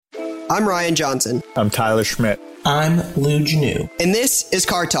I'm Ryan Johnson. I'm Tyler Schmidt. I'm Lou Janu. And this is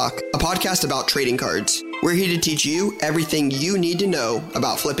Card Talk, a podcast about trading cards. We're here to teach you everything you need to know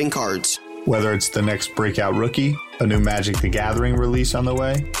about flipping cards. Whether it's the next breakout rookie, a new Magic the Gathering release on the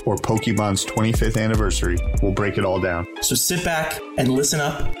way, or Pokemon's 25th anniversary, we'll break it all down. So sit back and listen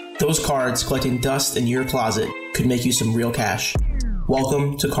up. Those cards collecting dust in your closet could make you some real cash.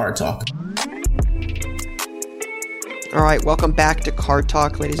 Welcome to Card Talk. All right, welcome back to Card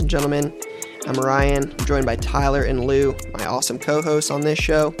Talk, ladies and gentlemen. I'm Ryan. I'm joined by Tyler and Lou, my awesome co-hosts on this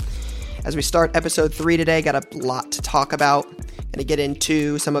show. As we start episode 3 today, got a lot to talk about. Going to get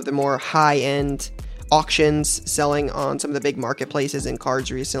into some of the more high-end auctions selling on some of the big marketplaces in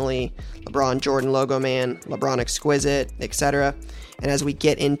cards recently. LeBron Jordan Logo Man, LeBron Exquisite, etc. And as we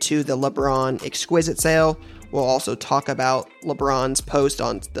get into the LeBron Exquisite sale, we'll also talk about LeBron's post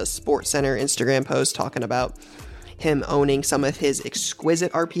on the SportsCenter Instagram post talking about him owning some of his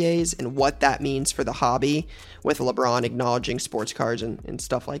exquisite RPAs and what that means for the hobby, with LeBron acknowledging sports cards and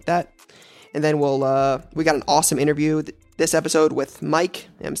stuff like that. And then we got an awesome interview this episode with Mike,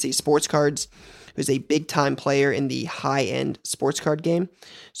 MC Sports Cards, who's a big time player in the high end sports card game.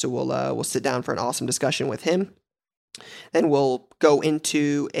 So we'll sit down for an awesome discussion with him. Then we'll go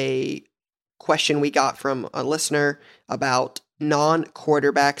into a question we got from a listener about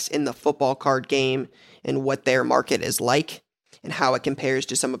non-quarterbacks in the football card game and what their market is like and how it compares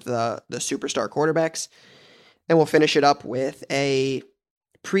to some of the superstar quarterbacks. And we'll finish it up with a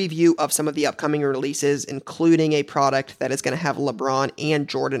preview of some of the upcoming releases, including a product that is going to have LeBron and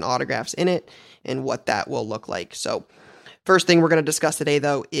Jordan autographs in it and what that will look like. So first thing we're going to discuss today,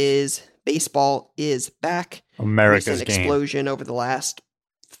 though, is baseball is back. America's recent game. Explosion over the last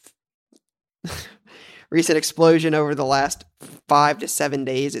recent explosion over the last 5 to 7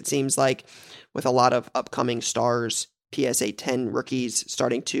 days, it seems like, with a lot of upcoming stars, PSA 10 rookies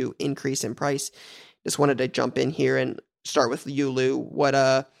starting to increase in price. Just wanted to jump in here and start with you, Lou.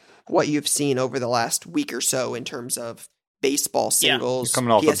 What you've seen over the last week or so in terms of baseball singles. You're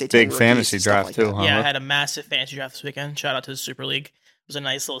coming off PSA a big 10 fantasy rookies, draft like too, that. huh? Yeah, I had a massive fantasy draft this weekend. Shout out to the Super League. It was a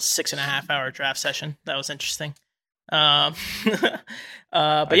nice little 6.5 hour draft session. That was interesting. But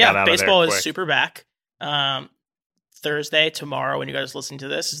yeah, baseball is super back. Thursday, tomorrow, when you guys listen to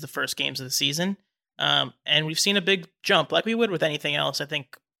this, is the first games of the season. And we've seen a big jump, like we would with anything else. I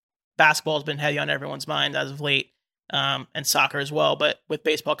think basketball has been heavy on everyone's mind as of late, and soccer as well. But with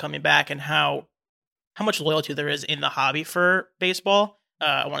baseball coming back and how much loyalty there is in the hobby for baseball,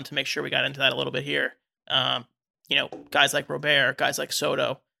 I wanted to make sure we got into that a little bit here. Guys like Robert, guys like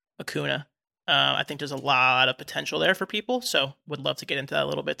Soto, Acuna. I think there's a lot of potential there for people. So would love to get into that a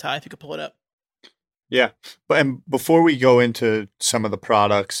little bit, Ty, if you could pull it up. Yeah. And before we go into some of the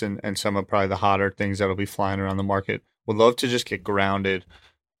products and some of probably the hotter things that'll be flying around the market, would love to just get grounded.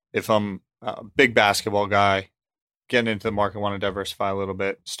 If I'm a big basketball guy, getting into the market, want to diversify a little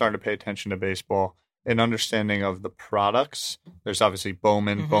bit, starting to pay attention to baseball, and understanding of the products. There's obviously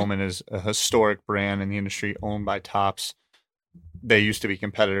Bowman. Mm-hmm. Bowman is a historic brand in the industry owned by Topps. They used to be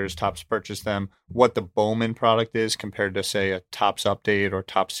competitors. Topps purchased them. What the Bowman product is compared to, say, a Topps Update or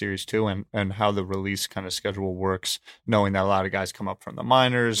Topps Series 2, and how the release kind of schedule works, knowing that a lot of guys come up from the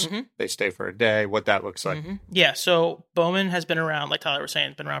minors, mm-hmm. they stay for a day, what that looks like. Mm-hmm. Yeah, so Bowman has been around, like Tyler was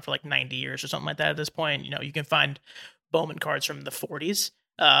saying, been around for like 90 years or something like that at this point. You can find Bowman cards from the 40s.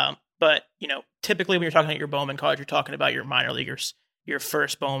 But, typically when you're talking about your Bowman cards, you're talking about your minor leaguers, your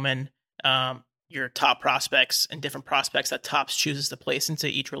first Bowman, your top prospects and different prospects that Topps chooses to place into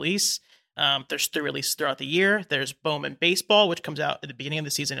each release. There's 3 releases throughout the year. There's Bowman Baseball, which comes out at the beginning of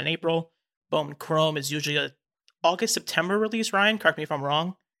the season in April. Bowman Chrome is usually a August, September release, Ryan. Correct me if I'm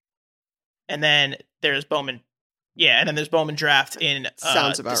wrong. And then there's Bowman. Yeah, and then there's Bowman Draft in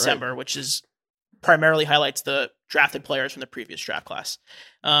December, right, which is primarily highlights the drafted players from the previous draft class.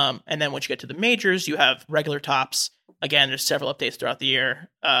 And then once you get to the majors, you have regular Topps. Again, there's several updates throughout the year.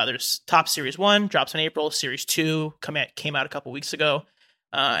 There's Topps Series 1, drops in April. Series 2 came out a couple weeks ago.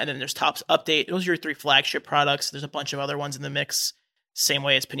 And then there's Topps Update. Those are your 3 flagship products. There's a bunch of other ones in the mix, same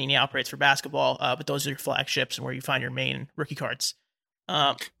way as Panini operates for basketball. But those are your flagships and where you find your main rookie cards.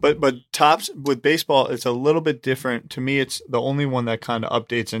 But Topps with baseball, it's a little bit different. To me, it's the only one that kind of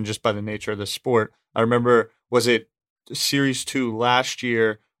updates, and just by the nature of the sport. I remember, was it Series 2 last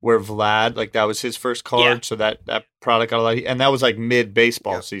year, where Vlad, like that was his first card, so that product got a lot, and that was like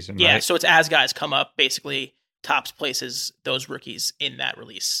mid-baseball season, right? Yeah, so it's as guys come up, basically Topps places those rookies in that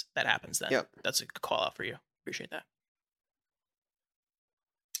release. That happens then. Yep. That's a call out for you. Appreciate that.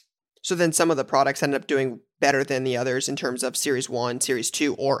 So then some of the products end up doing better than the others in terms of Series 1, Series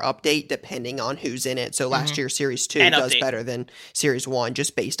 2, or Update, depending on who's in it. So last year, Series 2 And does Update. better than Series 1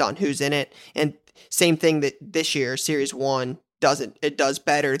 just based on who's in it. And same thing that this year, Series 1 does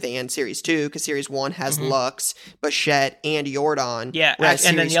better than Series 2 because Series 1 has Lux, Bichette, and Jordan. Yeah, whereas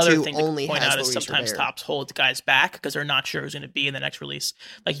and then Series the other 2 thing to only point has out is Luis sometimes Robert. Topps holds guys back because they're not sure who's going to be in the next release.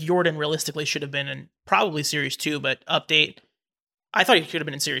 Like Jordan realistically should have been in probably Series 2, but Update, I thought he should have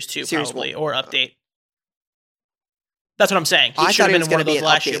been in Series 2 Series probably, 1. or Update. That's what I'm saying. I He should thought have he been was in one of gonna be those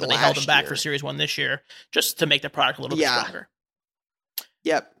an last year, Update but they held him last back year. for Series 1 this year just to make the product a little bit stronger.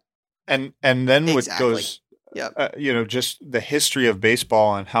 Yep. And then what Exactly. goes, Yep. just the history of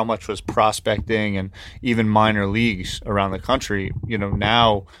baseball and how much was prospecting and even minor leagues around the country.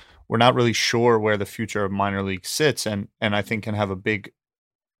 Now we're not really sure where the future of minor league sits, and I think can have a big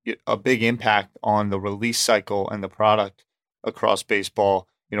impact on the release cycle and the product across baseball.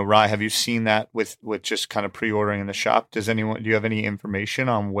 Rye, have you seen that with just kind of pre-ordering in the shop? Do you have any information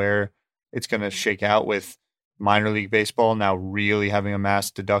on where it's going to shake out with minor league baseball now really having a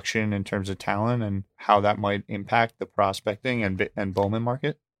mass deduction in terms of talent and how that might impact the prospecting and Bowman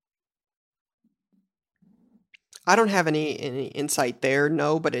market? I don't have any insight there,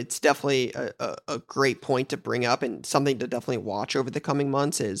 no, but it's definitely a great point to bring up and something to definitely watch over the coming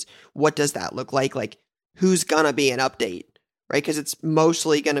months is what does that look like? Like, who's going to be an Update, right? Because it's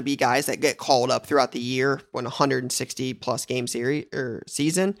mostly going to be guys that get called up throughout the year when 160 plus game series or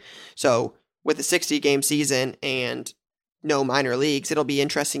season. So with a 60 game season and no minor leagues, it'll be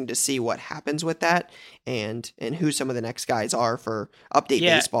interesting to see what happens with that and who some of the next guys are for Update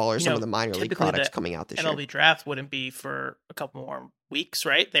baseball or some of the minor league products coming out this MLB year. draft wouldn't be for a couple more weeks,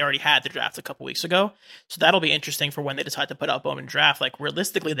 right? They already had the draft a couple weeks ago. So that'll be interesting for when they decide to put out Bowman draft. Like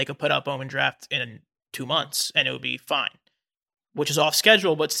realistically, they could put out Bowman draft in 2 months and it would be fine, which is off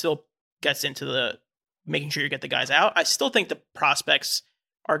schedule, but still gets into the making sure you get the guys out. I still think the prospects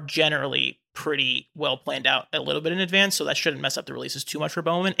are generally pretty well planned out a little bit in advance, so that shouldn't mess up the releases too much for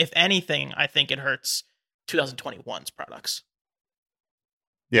Bowman. If anything, I think it hurts 2021's products.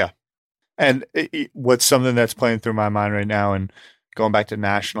 Yeah. And what's something that's playing through my mind right now, and going back to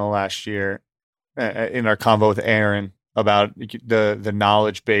National last year, in our convo with Aaron about the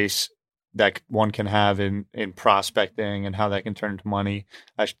knowledge base that one can have in prospecting and how that can turn into money.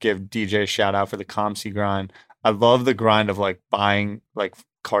 I should give DJ a shout out for the ComC grind. I love the grind of like buying like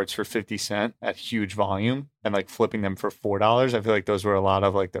cards for 50 cents at huge volume and like flipping them for $4. I feel like those were a lot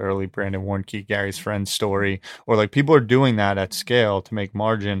of like the early Brandon Warnke, Gary's Friends story, or like people are doing that at scale to make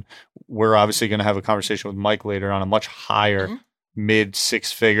margin. We're obviously going to have a conversation with Mike later on a much higher mid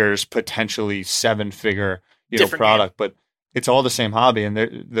 6 figures, potentially 7 figure, product, but it's all the same hobby. And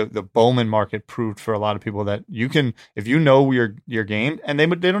the Bowman market proved for a lot of people that you can, if you know your game, and they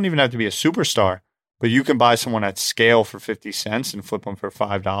don't even have to be a superstar, but you can buy someone at scale for 50 cents and flip them for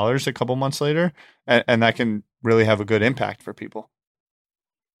 $5 a couple months later. And that can really have a good impact for people.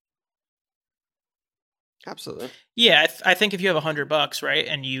 Absolutely. Yeah. I think if you have $100, right,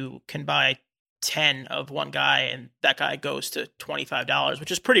 and you can buy 10 of one guy and that guy goes to $25, which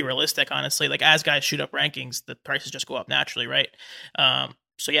is pretty realistic, honestly. Like as guys shoot up rankings, the prices just go up naturally, right?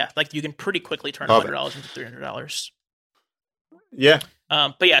 So yeah, like you can pretty quickly turn $100 into $300. Yeah.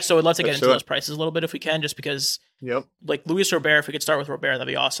 But yeah, so I'd love to get into those prices a little bit if we can, just because like Luis Robert, if we could start with Robert, that'd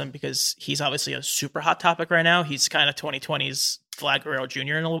be awesome because he's obviously a super hot topic right now. He's kind of 2020's Vlad Guerrero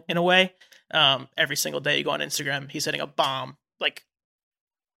Jr. in a way. Every single day you go on Instagram, he's hitting a bomb like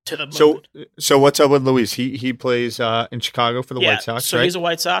to the moon. So what's up with Luis? He plays in Chicago for the White Sox, so right? He's a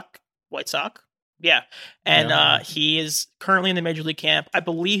White Sox. Yeah. And he is currently in the Major League camp. I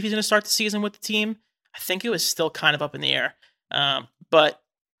believe he's going to start the season with the team. I think it was still kind of up in the air. But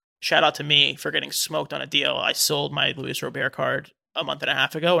shout out to me for getting smoked on a deal. I sold my Luis Robert card a month and a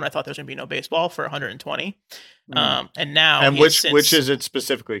half ago, and I thought there was going to be no baseball for 120. And now, and which is it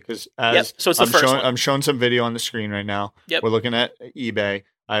specifically? Because so it's the first one. I'm showing some video on the screen right now. Yep. We're looking at eBay.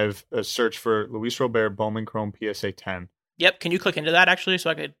 I have a search for Luis Robert Bowman Chrome PSA 10. Yep. Can you click into that actually so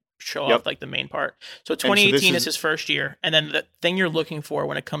I could show off like the main part? So 2018 is his first year, and then the thing you're looking for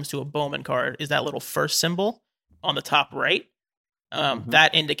when it comes to a Bowman card is that little first symbol on the top right.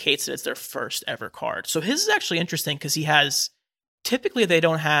 That indicates that it's their first ever card. So his is actually interesting because he has, typically they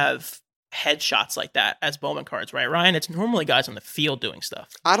don't have headshots like that as Bowman cards, right, Ryan? It's normally guys on the field doing stuff.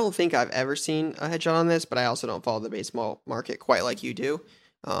 I don't think I've ever seen a headshot on this, but I also don't follow the baseball market quite like you do.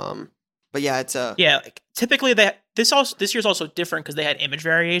 But yeah, it's like, typically this year's also different because they had image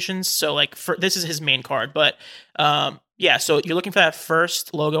variations. So like this is his main card, but so you're looking for that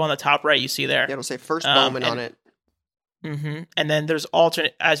first logo on the top right. You see there, it'll say first Bowman on it. And then there's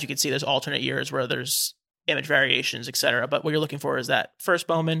alternate, as you can see, there's alternate years where there's image variations, etc. But what you're looking for is that first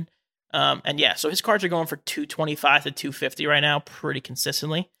Bowman. And yeah, so his cards are going for 225 to 250 right now, pretty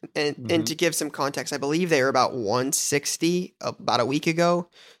consistently. And to give some context, I believe they were about 160 about a week ago.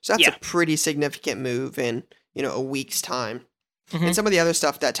 So that's a pretty significant move in, a week's time. And some of the other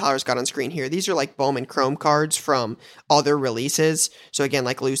stuff that Tyler's got on screen here, these are like Bowman Chrome cards from other releases. So again,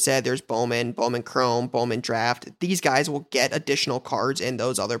 like Lou said, there's Bowman Chrome, Bowman Draft. These guys will get additional cards in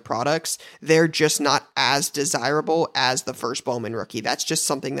those other products. They're just not as desirable as the first Bowman rookie. That's just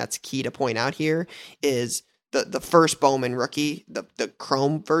something that's key to point out here is the first Bowman rookie, the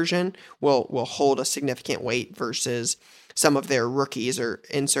Chrome version will hold a significant weight versus some of their rookies or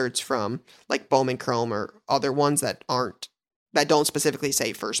inserts from like Bowman Chrome or other ones that don't specifically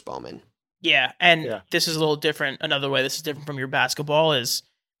say first Bowman. Yeah, and this is a little different. Another way this is different from your basketball is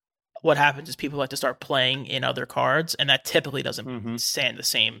what happens is people like to start playing in other cards, and that typically doesn't stand the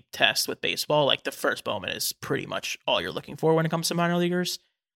same test with baseball. Like the first Bowman is pretty much all you're looking for when it comes to minor leaguers.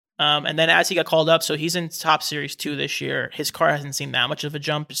 And then as he got called up, so he's in Top Series 2 this year. His card hasn't seen that much of a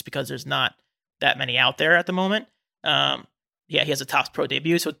jump just because there's not that many out there at the moment. He has a Topps Pro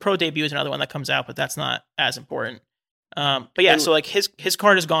debut. So Pro debut is another one that comes out, but that's not as important. So like his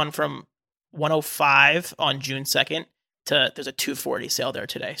card has gone from 105 on June 2nd to there's a 240 sale there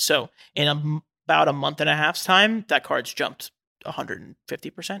today. So in about a month and a half's time, that card's jumped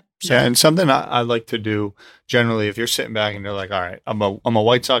 150%. So. Yeah, and something I like to do generally, if you're sitting back and you're like, all right, I'm a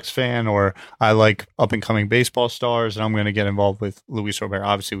White Sox fan, or I like up and coming baseball stars, and I'm going to get involved with Luis Robert.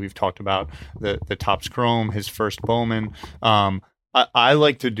 Obviously, we've talked about the Topps Chrome, his first Bowman. I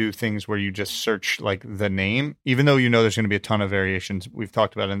like to do things where you just search like the name, even though there's going to be a ton of variations. We've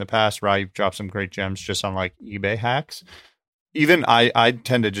talked about it in the past, right? You've dropped some great gems just on like eBay hacks. Even I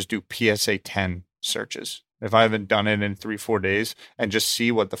tend to just do PSA 10 searches if I haven't done it in 3-4 days and just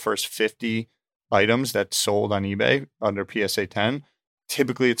see what the first 50 items that sold on eBay under PSA 10.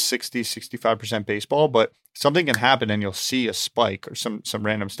 Typically it's 65% baseball, but something can happen and you'll see a spike or some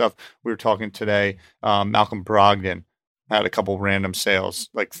random stuff. We were talking today, Malcolm Brogdon had a couple random sales,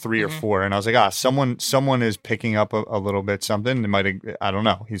 like 3 or 4. And I was like, someone is picking up a little bit something. I don't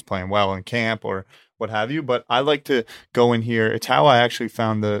know. He's playing well in camp or what have you. But I like to go in here. It's how I actually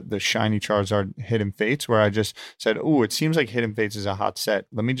found the shiny Charizard Hidden Fates, where I just said, it seems like Hidden Fates is a hot set.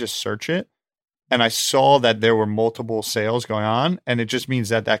 Let me just search it. And I saw that there were multiple sales going on. And it just means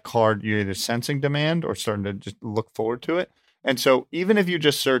that card, you're either sensing demand or starting to just look forward to it. And so even if you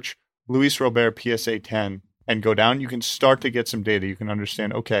just search Luis Robert PSA 10, and go down, you can start to get some data. You can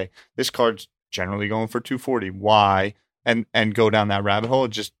understand, okay, this card's generally going for 240. Why? And go down that rabbit hole.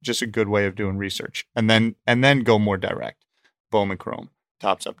 Just a good way of doing research. And then go more direct. Bowman Chrome,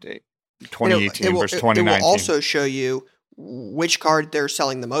 Topps update, 2018 versus 2019. It will also show you which card they're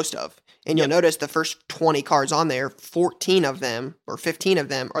selling the most of. And you'll notice the first 20 cards on there, 14 of them or 15 of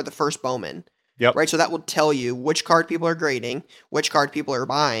them are the first Bowman. Yep. Right. So that will tell you which card people are grading, which card people are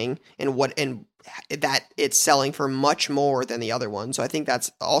buying, and that it's selling for much more than the other one. So I think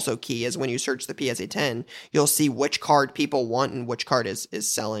that's also key is when you search the PSA 10, you'll see which card people want and which card is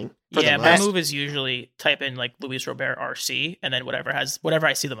selling. Yeah, my move is usually type in like Luis Robert RC and then whatever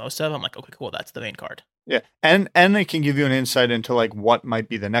I see the most of, I'm like, okay, cool, that's the main card. Yeah. And it can give you an insight into like what might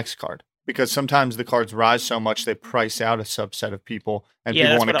be the next card. Because sometimes the cards rise so much, they price out a subset of people, and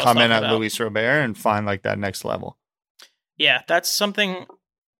people want to come in at Luis Robert and find like that next level. Yeah, that's something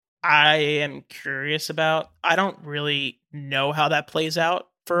I am curious about. I don't really know how that plays out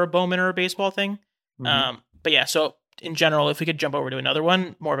for a Bowman or a baseball thing. But yeah, so in general, if we could jump over to another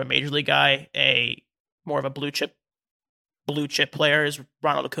one, more of a major league guy, more of a blue chip player is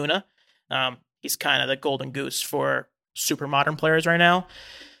Ronald Acuna. He's kind of the golden goose for super modern players right now.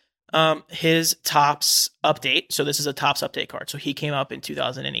 His Topps update. So this is a Topps update card. So he came up in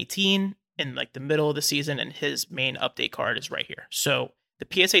 2018 in like the middle of the season, and his main update card is right here. So the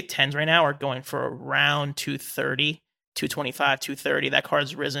PSA 10s right now are going for around 230, 225, 230. That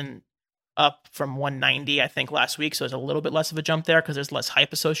card's risen up from 190, I think, last week. So there's a little bit less of a jump there because there's less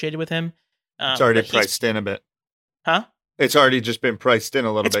hype associated with him. It's already priced in a bit. Huh? It's already just been priced in a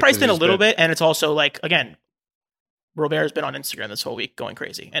little bit. It's priced in a little bit, and it's also like, again, Robert's been on Instagram this whole week going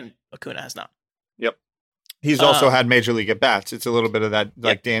crazy, and Acuna has not. Yep. He's also had major league at-bats. It's a little bit of that,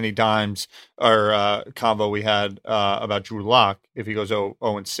 like Danny Dimes or convo we had about Drew Lock. If he goes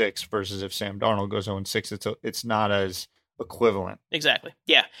 0-6 versus if Sam Darnold goes 0-6, it's not as equivalent. Exactly.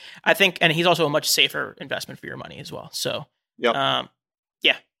 Yeah. I think, and he's also a much safer investment for your money as well. So, I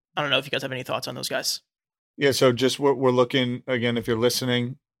don't know if you guys have any thoughts on those guys. Yeah, so just we're looking, again, if you're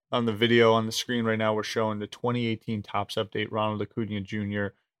listening, on the video on the screen right now, we're showing the 2018 Topps update. Ronald Acuna Jr.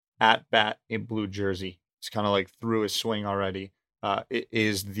 at bat in blue jersey. It's kind of like through his swing already. It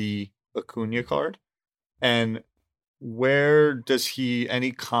is the Acuna card. And where does he,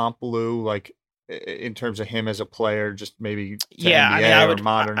 any comp, Lou, like in terms of him as a player, just maybe to NBA I would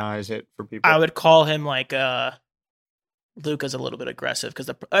modernize it for people? I would call him like Luka's a little bit aggressive because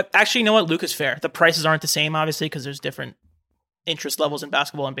actually, you know what? Luka's fair. The prices aren't the same, obviously, because there's different interest levels in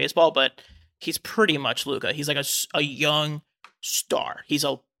basketball and baseball, but he's pretty much Luka. He's like a young star. He's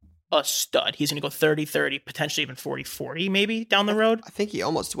a stud. He's going to go 30-30, potentially even 40-40 maybe down the road. I think he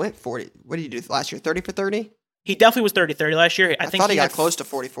almost went 40. What did he do last year? 30 for 30? He definitely was 30-30 last year. I thought he got close to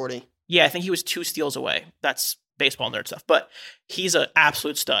 40-40. Yeah, I think he was 2 steals away. That's baseball nerd stuff. But he's an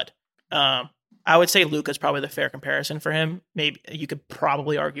absolute stud. I would say Luka's probably the fair comparison for him. Maybe you could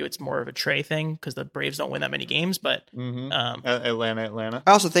probably argue it's more of a Trey thing because the Braves don't win that many games, but Atlanta.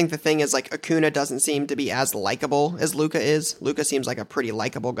 I also think the thing is like Acuna doesn't seem to be as likable as Luka is. Luka seems like a pretty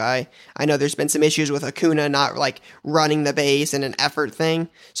likable guy. I know there's been some issues with Acuna not like running the base and an effort thing,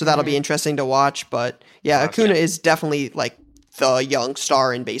 so that'll be interesting to watch. But yeah, Acuna is definitely like the young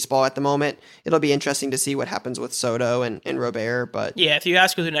star in baseball at the moment. It'll be interesting to see what happens with Soto and Robert. But yeah, if you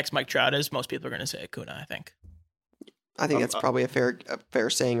ask who the next Mike Trout is, most people are going to say Acuna, I think. I think that's probably a fair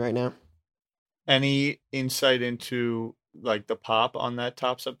saying right now. Any insight into like the pop on that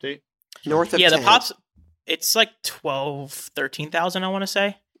Topps update? North of 10. The pops, it's like 13,000, I want to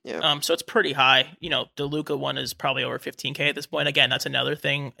say. Yeah. So it's pretty high. You know, the Luka one is probably over 15K at this point. Again, that's another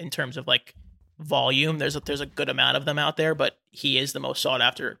thing in terms of like volume. There's a good amount of them out there, but he is the most sought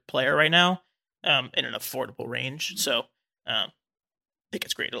after player right now, in an affordable range. So it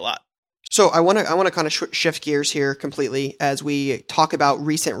gets graded a lot. So I want to kind of shift gears here completely as we talk about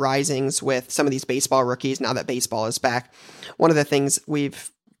recent risings with some of these baseball rookies now that baseball is back. One of the things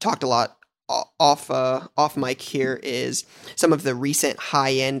we've talked a lot off mic here is some of the recent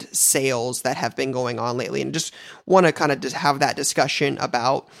high-end sales that have been going on lately, and just want to kind of just have that discussion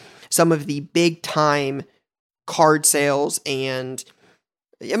about some of the big time card sales and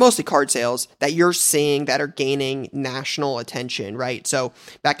mostly card sales that you're seeing that are gaining national attention, right? So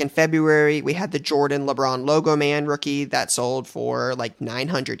back in February, we had the Jordan LeBron Logo Man rookie that sold for like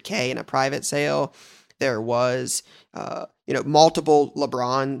 $900K in a private sale. There was, multiple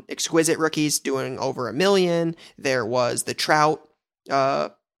LeBron exquisite rookies doing over $1 million. There was the Trout,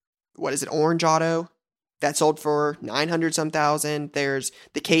 Orange Auto that sold for 900 some thousand. There's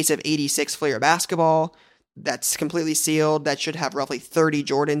the case of 86 Fleer basketball that's completely sealed. That should have roughly 30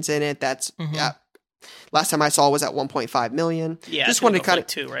 Jordans in it. That's last time I saw was at 1.5 million. Yeah, just wanted to kind of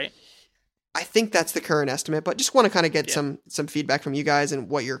two, right? I think that's the current estimate, but just want to kind of get some feedback from you guys and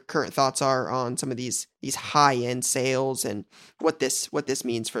what your current thoughts are on some of these high end sales and what this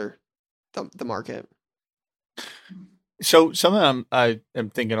means for the market. So something I am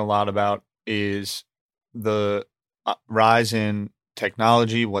thinking a lot about is the rise in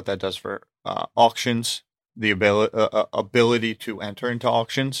technology, what that does for auctions, the ability to enter into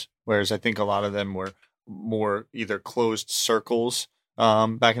auctions, whereas I think a lot of them were more either closed circles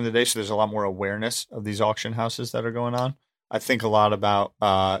back in the day, so there's a lot more awareness of these auction houses that are going on. I think a lot about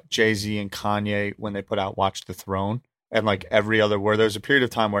Jay-Z and Kanye when they put out Watch the Throne, and like every other word, there was a period of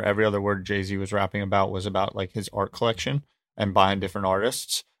time where every other word Jay-Z was rapping about was about like his art collection and buying different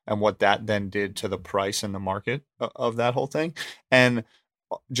artists, and what that then did to the price and the market of that whole thing. And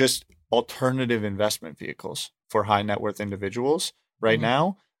just alternative investment vehicles for high net worth individuals right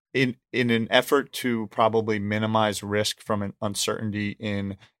now in an effort to probably minimize risk from an uncertainty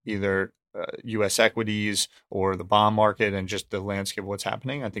in either U.S. equities or the bond market and just the landscape of what's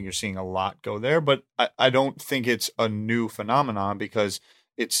happening. I think you're seeing a lot go there, but I don't think it's a new phenomenon because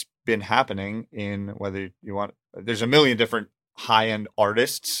it's been happening in whether you want, there's a million different high-end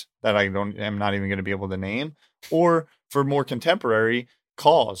artists that I'm not even going to be able to name, or for more contemporary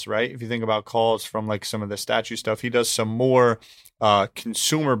calls, right? If you think about calls from like some of the statue stuff, he does some more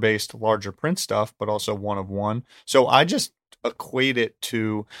consumer-based larger print stuff, but also one of one. So I just equate it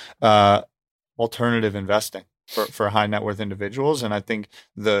to alternative investing for high net worth individuals. And I think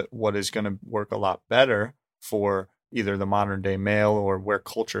what is going to work a lot better for either the modern day male or where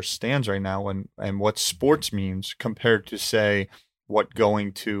culture stands right now and what sports means compared to, say, what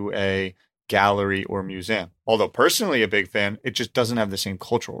going to a gallery or museum. Although personally a big fan, it just doesn't have the same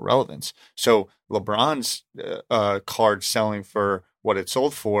cultural relevance. So LeBron's card selling for what it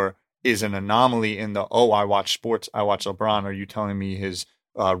sold for is an anomaly in the, I watch sports, I watch LeBron. Are you telling me his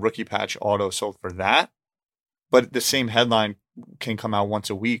rookie patch auto sold for that? But the same headline can come out once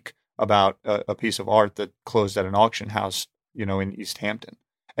a week about a piece of art that closed at an auction house, in East Hampton.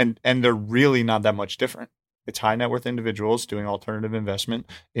 And they're really not that much different. It's high net worth individuals doing alternative investment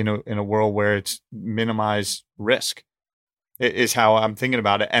in a world where it's minimized risk is how I'm thinking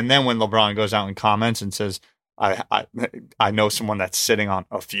about it. And then when LeBron goes out and comments and says, I know someone that's sitting on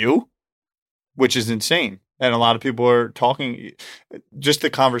a few, which is insane. And a lot of people are talking, just the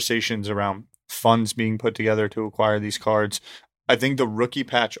conversations around funds being put together to acquire these cards. I think the rookie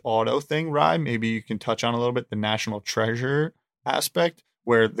patch auto thing, Rye, maybe you can touch on a little bit, the national treasure aspect,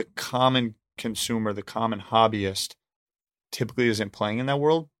 where the common consumer, the common hobbyist typically isn't playing in that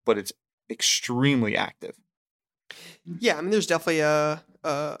world, but it's extremely active. Yeah, I mean, there's definitely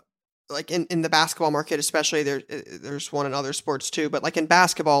like in the basketball market, especially there's one in other sports too, but like in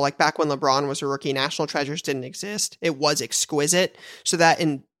basketball, like back when LeBron was a rookie, national treasures didn't exist. It was exquisite. So that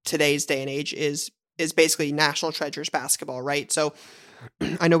in today's day and age is basically national treasures basketball, right? So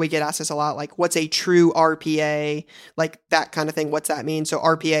I know we get asked this a lot, like what's a true RPA, like that kind of thing. What's that mean? So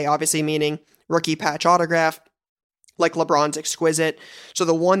RPA obviously meaning rookie patch autograph, like LeBron's exquisite. So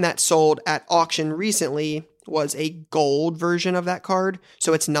the one that sold at auction recently was a gold version of that card.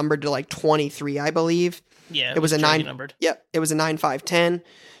 So it's numbered to like 23, I believe. Yeah, it was a 9 numbered. Yep, it was a 9/5/10.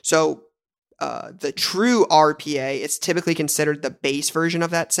 So the true RPA, it's typically considered the base version of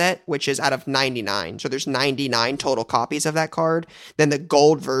that set, which is out of 99. So there's 99 total copies of that card. Then the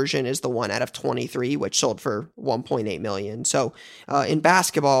gold version is the one out of 23, which sold for 1.8 million. So in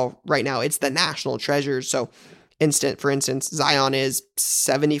basketball right now, it's the national treasures. So for instance, Zion is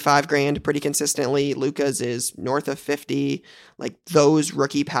 75 grand pretty consistently. Luka's is north of 50. Like those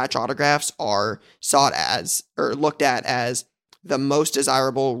rookie patch autographs are sought as or looked at as the most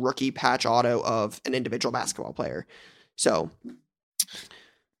desirable rookie patch auto of an individual basketball player. So,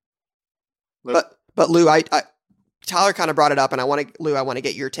 but Lou, Tyler kind of brought it up, and I want to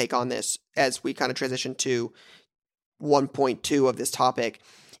get your take on this as we kind of transition to 1.2 of this topic.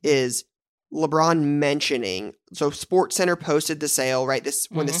 Is LeBron mentioning, so SportsCenter posted the sale, right?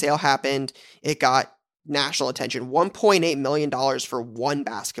 When the sale happened, it got national attention. $1.8 million for one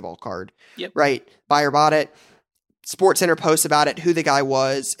basketball card. Yep. Right? Buyer bought it. SportsCenter posts about it, who the guy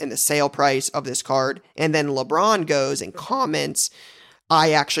was, and the sale price of this card. And then LeBron goes and comments,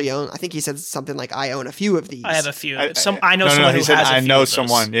 I actually own, I think he said something like, I own a few of these. I have a few. I know someone who has a few I know of those.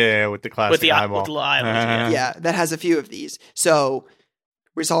 someone, with the classic eyeball. With the eyeball, yeah, that has a few of these. So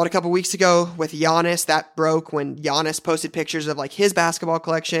we saw it a couple weeks ago with Giannis. That broke when Giannis posted pictures of like his basketball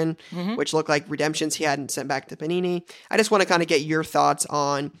collection, which looked like redemptions he hadn't sent back to Panini. I just want to kind of get your thoughts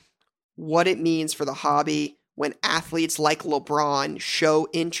on what it means for the hobby when athletes like LeBron show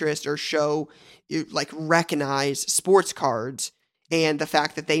interest or recognize sports cards, and the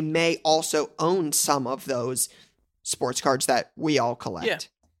fact that they may also own some of those sports cards that we all collect.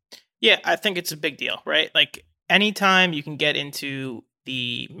 Yeah, I think it's a big deal, right? Like anytime you can get into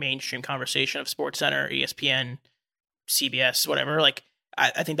the mainstream conversation of SportsCenter, ESPN, CBS, whatever, like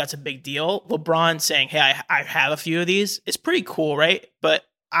I think that's a big deal. LeBron saying, hey, I have a few of these is pretty cool, right? But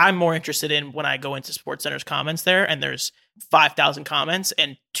I'm more interested in when I go into SportsCenter's comments there and there's 5,000 comments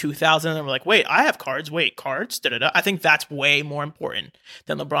and 2,000 of them are like, wait, I have cards. Wait, cards? Da-da-da. I think that's way more important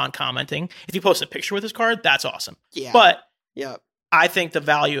than LeBron commenting. If you post a picture with his card, that's awesome. Yeah. But yeah, I think the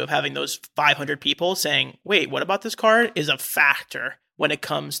value of having those 500 people saying, wait, what about this card is a factor when it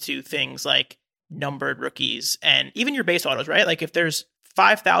comes to things like numbered rookies and even your base autos, right? Like if there's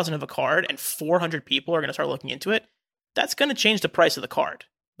 5,000 of a card and 400 people are going to start looking into it, that's going to change the price of the card.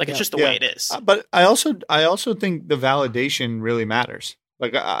 Like it's just the way it is. But I also think the validation really matters.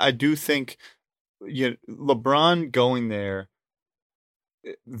 Like I do think LeBron going there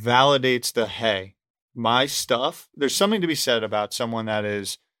validates hey, my stuff. There's something to be said about someone that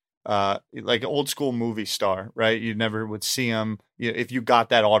is like an old school movie star, right? You never would see them. If you got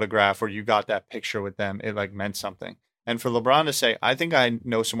that autograph or you got that picture with them, it like meant something. And for LeBron to say, I think I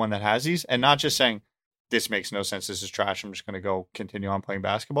know someone that has these, and not just saying, this makes no sense, this is trash, I'm just going to go continue on playing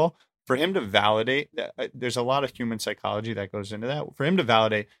basketball. For him to validate, there's a lot of human psychology that goes into that. For him to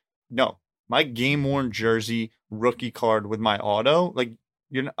validate, no, my game-worn jersey rookie card with my auto, like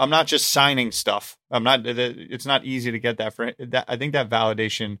I'm not just signing stuff. It's not easy to get that. I think that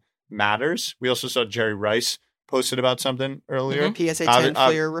validation matters. We also saw Jerry Rice posted about something earlier. PSA 10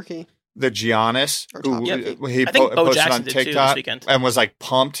 Fleer rookie. The Giannis, he I think Bo posted Jackson on did too TikTok this weekend. and was like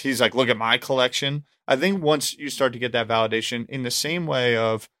pumped. He's like, look at my collection. I think once you start to get that validation in the same way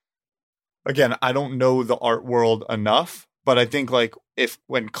of, again, I don't know the art world enough, but I think like if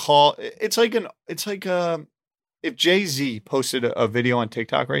Jay-Z posted a video on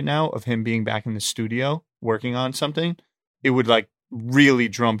TikTok right now of him being back in the studio working on something, it would like really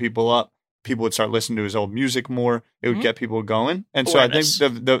drum people up. people would start listening to his old music more. It would get people going. And Awareness. so I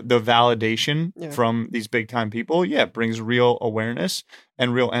think the validation Yeah. from these big time people, brings real awareness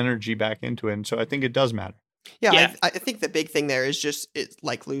and real energy back into it. And so I think it does matter. Yeah, Yeah. I think the big thing there is just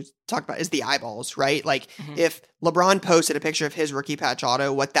like Lou talked about is the eyeballs, right? Like Mhm. if LeBron posted a picture of his rookie patch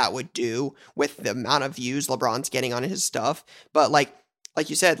auto, what that would do with the amount of views LeBron's getting on his stuff. But like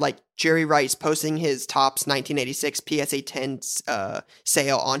you said, like Jerry Rice posting his Topps 1986 PSA 10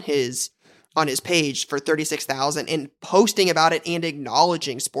 sale on his page for 36,000 and posting about it and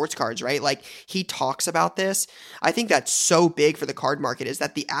acknowledging sports cards, right? Like he talks about this. I think that's so big for the card market is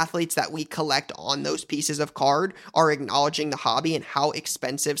that the athletes that we collect on those pieces of card are acknowledging the hobby and how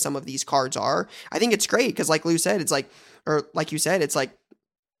expensive some of these cards are. I think it's great because like Lou said, it's like, or like you said, it's like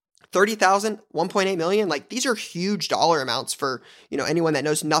 30,000, 1.8 million. Like these are huge dollar amounts for, anyone that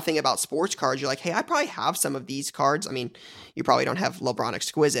knows nothing about sports cards. You're like, hey, I probably have some of these cards. I mean, you probably don't have LeBron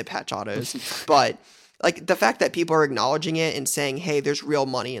exquisite patch autos, but like the fact that people are acknowledging it and saying, hey, there's real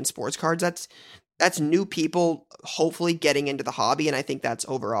money in sports cards. That's new people hopefully getting into the hobby. And I think that's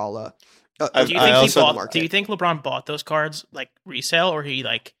overall Do you think do you think LeBron bought those cards like resale, or he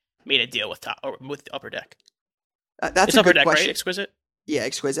like made a deal with Upper Deck? That's it's a Upper good Deck, question. Right? Exquisite. Yeah,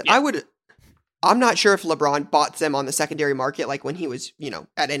 exquisite. Yeah. I'm not sure if LeBron bought them on the secondary market, like when he was,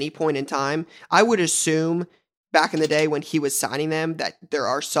 at any point in time. I would assume back in the day when he was signing them that there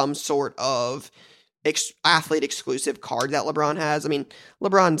are some sort of athlete exclusive card that LeBron has. I mean,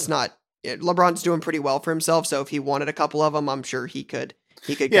 LeBron's doing pretty well for himself. So if he wanted a couple of them, I'm sure he could.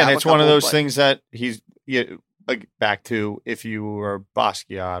 Yeah, and it's one of those things that he's like back to if you were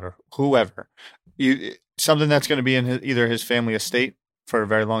Basquiat or whoever, something that's going to be in either his family estate for a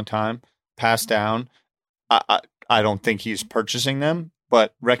very long time, passed down. I don't think he's purchasing them,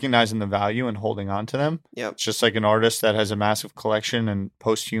 but recognizing the value and holding on to them. Yeah, it's just like an artist that has a massive collection and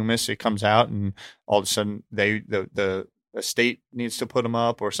posthumous, it comes out and all of a sudden the estate needs to put them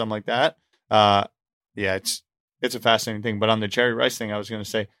up or something like that. It's a fascinating thing. But on the Jerry Rice thing, I was going to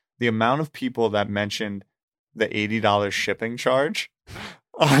say the amount of people that mentioned the $80 shipping charge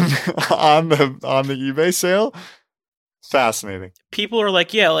on the eBay sale, fascinating. People are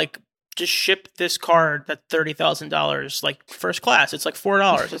like, yeah, like just ship this card at $30,000, like first class. It's like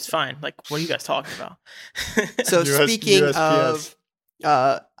 $4. It's fine. Like, what are you guys talking about? So speaking USPS.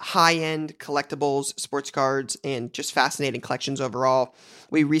 of high-end collectibles, sports cards, and just fascinating collections overall,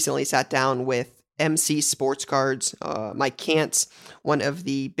 we recently sat down with MC Sports Cards. Mike Kantz, one of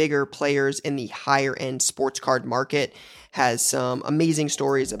the bigger players in the higher-end sports card market, has some amazing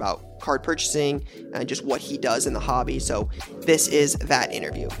stories about card purchasing and just what he does in the hobby. So this is that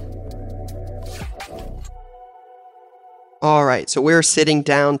interview. All right, so we're sitting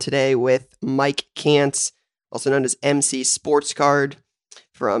down today with Mike Kantz, also known as MC Sports Card,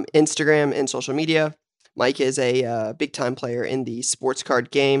 from Instagram and social media. Mike is a big-time player in the sports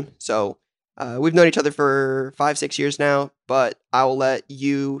card game, so we've known each other for 5-6 years now, but I will let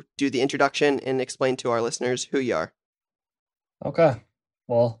you do the introduction and explain to our listeners who you are. Okay.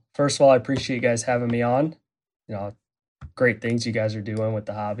 Well, first of all, I appreciate you guys having me on. Great things you guys are doing with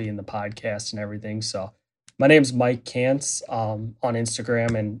the hobby and the podcast and everything. So my name's Mike Kantz. On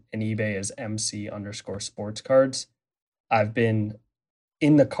Instagram and eBay is MC_sportscards. I've been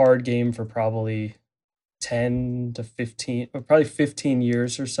in the card game for probably 10 to 15, or probably 15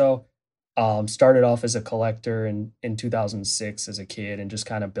 years or so. Started off as a collector in 2006 as a kid and just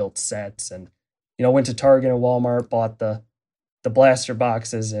kind of built sets and, went to Target and Walmart, bought the blaster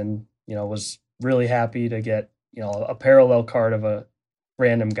boxes and, was really happy to get, a parallel card of a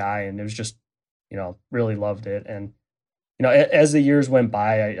random guy. And it was just, really loved it. And, as the years went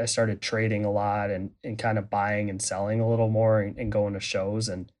by, I started trading a lot and kind of buying and selling a little more and going to shows.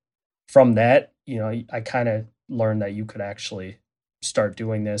 And from that, I kind of learned that you could actually start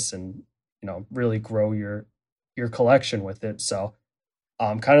doing this and, really grow your collection with it. So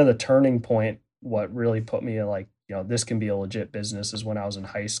kind of the turning point, what really put me like, this can be a legit business is when I was in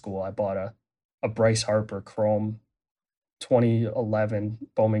high school. I bought a Bryce Harper Chrome 2011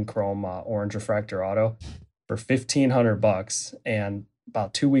 Bowman Chrome orange refractor auto for $1,500. And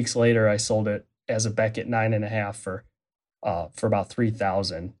about 2 weeks later, I sold it as a Beckett 9.5 for about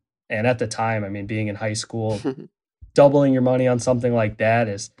 $3,000. And at the time, I mean, being in high school, doubling your money on something like that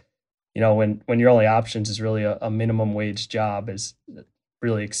is, when your only options is really a minimum wage job is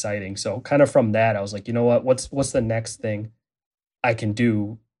really exciting. So kind of from that, I was like, what's the next thing I can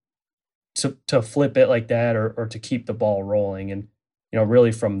do to flip it like that or to keep the ball rolling? And,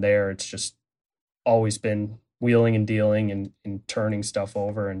 really from there, it's just always been wheeling and dealing and turning stuff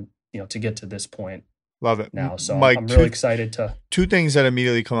over and, to get to this point, Love it. now. So Mike, I'm really excited to. Two things that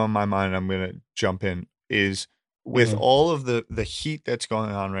immediately come on my mind, I'm going to jump in, is with all of the heat that's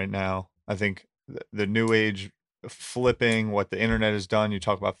going on right now, I think the new age flipping, what the internet has done. You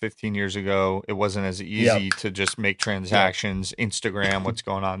talk about 15 years ago, it wasn't as easy to just make transactions. Instagram, what's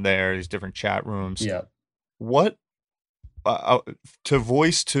going on there, these different chat rooms. What to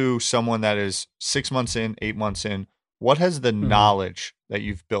voice to someone that is 6 months in, 8 months in, what has the knowledge that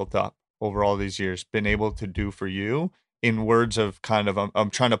you've built up over all these years been able to do for you, in words of kind of, I'm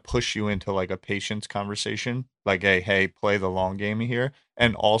trying to push you into like a patience conversation, like, hey, play the long game here.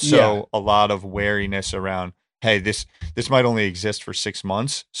 And also a lot of wariness around, hey, this might only exist for 6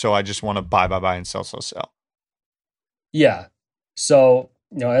 months. So I just want to buy and sell. Yeah. So,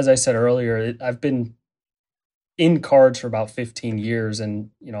 as I said earlier, I've been in cards for about 15 years.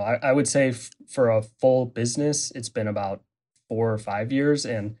 And, I would say for a full business, it's been about 4 or 5 years.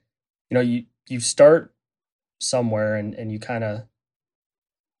 And, you start somewhere and you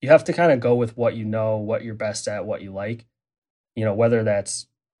have to kind of go with what what you're best at, what you like, whether that's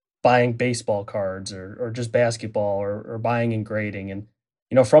buying baseball cards or just basketball or buying and grading. And,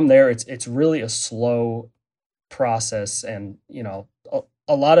 from there, it's really a slow process. And,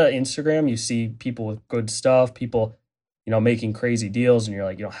 a lot of Instagram, you see people with good stuff, people, making crazy deals. And you're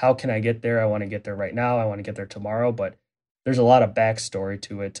like, how can I get there? I want to get there right now. I want to get there tomorrow. But there's a lot of backstory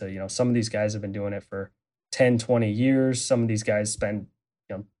to it. Some of these guys have been doing it for 10, 20 years. Some of these guys spend,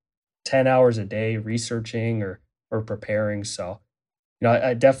 10 hours a day researching or preparing. So,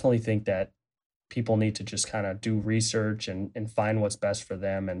 I definitely think that people need to just kind of do research and find what's best for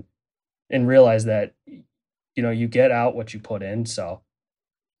them and realize that, you get out what you put in. So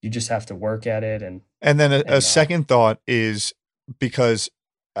you just have to work at it. And then a second thought is, because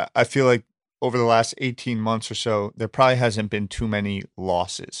I feel like over the last 18 months or so, there probably hasn't been too many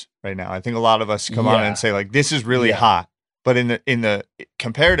losses right now. I think a lot of us come on and say like, this is really hot, but in the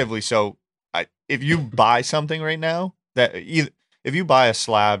comparatively, so if you buy something right now if you buy a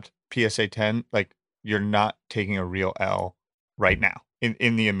slabbed PSA 10, like, you're not taking a real L right now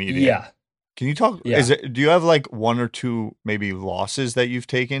in the immediate. Yeah. Can you talk? Do you have like one or two maybe losses that you've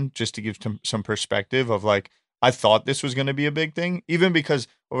taken, just to give some perspective of like, I thought this was going to be a big thing, even because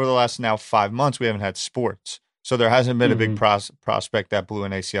over the last now 5 months, we haven't had sports. So there hasn't been a big prospect that blew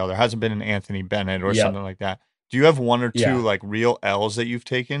an ACL. There hasn't been an Anthony Bennett or something like that. Do you have one or two like real L's that you've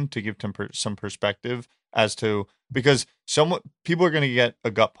taken to give some perspective as to, because people are going to get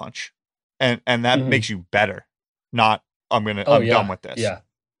a gut punch and that makes you better. Not, I'm done with this. Yeah.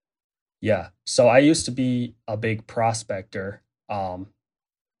 Yeah. So I used to be a big prospector.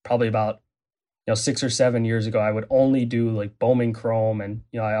 Probably about 6 or 7 years ago, I would only do like Bowman Chrome, and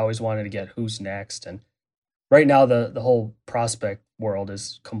I always wanted to get who's next. And right now, the whole prospect world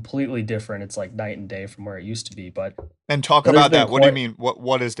is completely different. It's like night and day from where it used to be. And talk about that. What do you mean?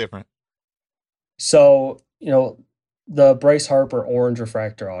 What is different? So the Bryce Harper orange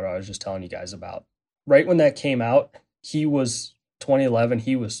refractor auto I was just telling you guys about. Right when that came out, he was 2011.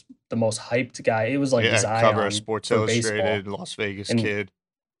 He was the most hyped guy. It was like Zion cover of Sports Illustrated, baseball. Las Vegas kid.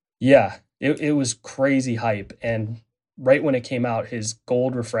 Yeah, it was crazy hype. And right when it came out, his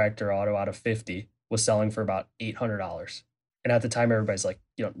gold refractor auto out of 50 was selling for about $800. And at the time, everybody's like,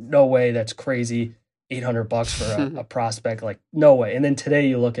 no way, that's crazy. $800 for a prospect, like no way. And then today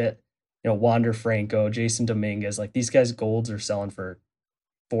you look at, Wander Franco, Jason Dominguez, like these guys' golds are selling for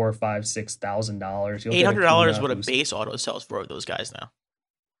 $4,000, $5,000, $6,000. $800 what a base auto sells for those guys now.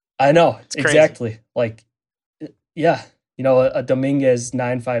 I know, exactly. Like, yeah, a Dominguez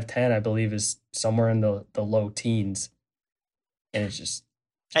 9.510, I believe, is somewhere in the low teens, and it's just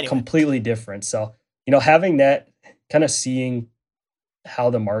completely different. So, having that, kind of seeing how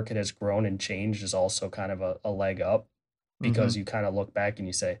the market has grown and changed is also kind of a leg up, because you kind of look back and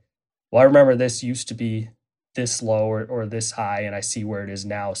you say, well, I remember this used to be this low or this high, and I see where it is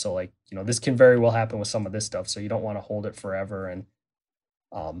now. So like, this can very well happen with some of this stuff. So you don't want to hold it forever and,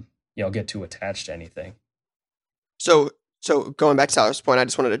 get too attached to anything. So going back to Tyler's point, I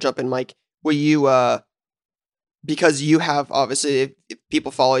just wanted to jump in, Mike. Will you, because you have, obviously, if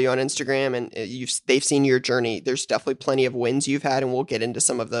people follow you on Instagram and they've seen your journey, there's definitely plenty of wins you've had, and we'll get into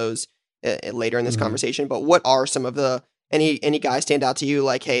some of those later in this conversation. But what are some of the, any guys stand out to you?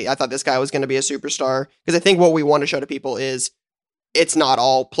 Like, hey, I thought this guy was going to be a superstar. Because I think what we want to show to people is it's not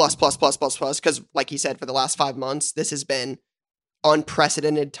all plus. Because like he said, for the last 5 months, this has been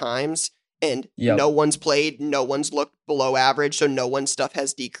unprecedented times, and no one's played, no one's looked below average, so no one's stuff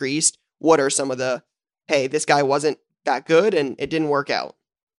has decreased. What are some of the, hey, this guy wasn't that good and it didn't work out?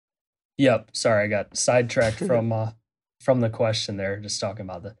 Yep. Sorry, I got sidetracked from the question there, just talking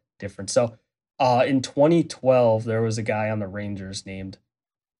about the difference. So In 2012, there was a guy on the Rangers named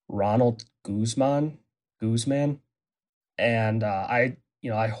Ronald Guzman, and I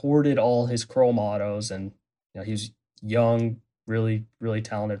hoarded all his chrome autos, and he was young, really really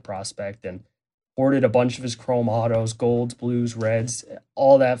talented prospect, and hoarded a bunch of his chrome autos, golds, blues, reds,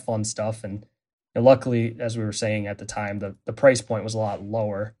 all that fun stuff. And luckily, as we were saying at the time, the price point was a lot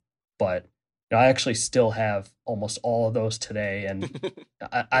lower, but I actually still have almost all of those today, and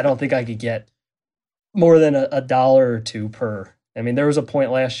I don't think I could get more than a dollar or two per. I mean, there was a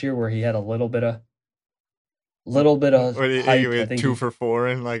point last year where he had a little bit of hype. You I had think 2 for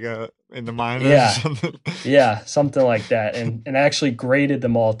 $4 in the minors. Yeah. Or something. Yeah, something like that. And I actually graded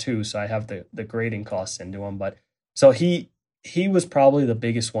them all too, so I have the grading costs into them. But so he was probably the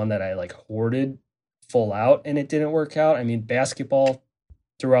biggest one that I like hoarded full out, and it didn't work out. I mean, basketball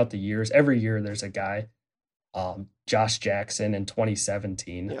throughout the years, every year there's a guy, Josh Jackson in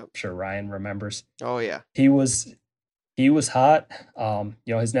 2017. Yep. I'm sure Ryan remembers. Oh yeah. He was hot.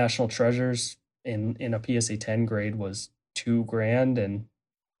 His national treasures in a PSA 10 grade was $2,000, and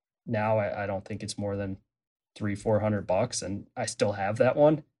now I don't think it's more than $300-400, and I still have that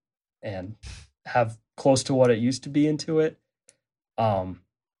one and have close to what it used to be into it.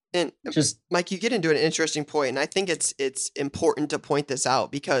 And Just Mike, you get into an interesting point, and I think it's important to point this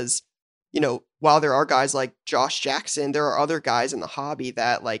out because, while there are guys like Josh Jackson, there are other guys in the hobby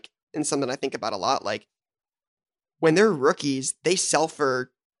that and something I think about a lot, like when they're rookies, they sell for,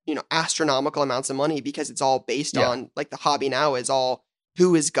 astronomical amounts of money because it's all based on the hobby now is all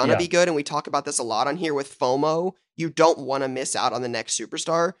who is gonna be good. And we talk about this a lot on here with FOMO. You don't want to miss out on the next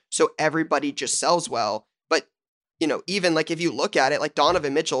superstar. So everybody just sells well. But, even if you look at it,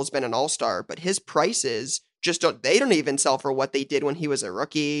 Donovan Mitchell has been an all-star, but his prices they don't even sell for what they did when he was a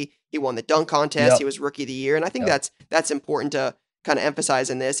rookie. He won the dunk contest. Yep. He was rookie of the year. And I think that's important to kind of emphasize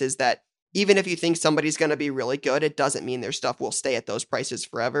in this is that even if you think somebody's going to be really good, it doesn't mean their stuff will stay at those prices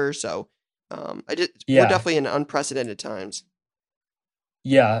forever. So we're definitely in unprecedented times.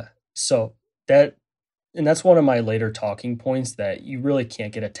 Yeah. So that's one of my later talking points, that you really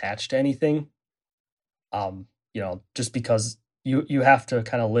can't get attached to anything. Just because you have to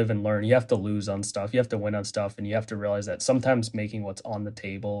kind of live and learn. You have to lose on stuff. You have to win on stuff. And you have to realize that sometimes making what's on the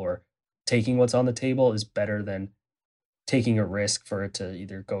table or taking what's on the table is better than taking a risk for it to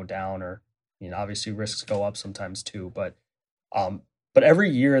either go down or, obviously risks go up sometimes too. But every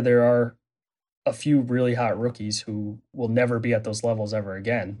year there are a few really hot rookies who will never be at those levels ever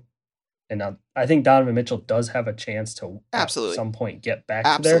again. And I think Donovan Mitchell does have a chance to Absolutely. At some point get back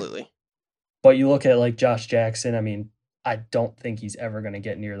to there. Absolutely. But you look at Josh Jackson, I mean, I don't think he's ever going to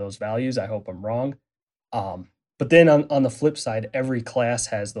get near those values. I hope I'm wrong. But then on the flip side, every class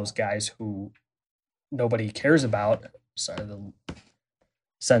has those guys who nobody cares about. Sorry, the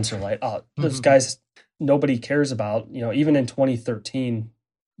sensor light. Those guys nobody cares about. Even in 2013,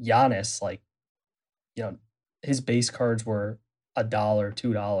 Giannis, his base cards were $1,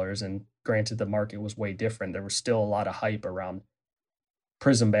 $2, and granted the market was way different. There was still a lot of hype around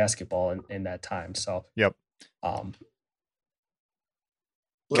Prism basketball in that time. So yep. Can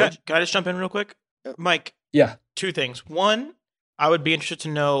I just jump in real quick? Mike, yeah. 2 things. One, I would be interested to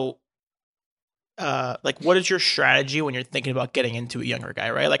know, what is your strategy when you're thinking about getting into a younger guy,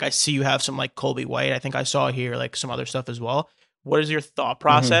 right? I see you have some Colby White. I think I saw here some other stuff as well. What is your thought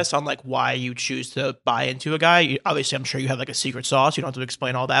process on why you choose to buy into a guy? Obviously, I'm sure you have a secret sauce. You don't have to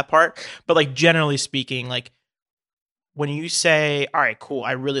explain all that part. But generally speaking, when you say, all right, cool,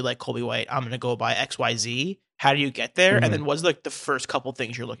 I really like Colby White, I'm going to go buy XYZ. How do you get there? And then what's the first couple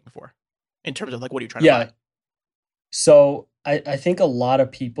things you're looking for in terms of what are you trying to buy? So I think a lot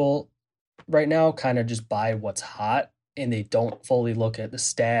of people right now kind of just buy what's hot, and they don't fully look at the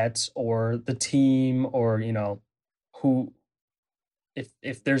stats or the team or, who,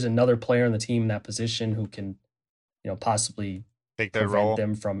 if there's another player on the team in that position who can, possibly take their prevent role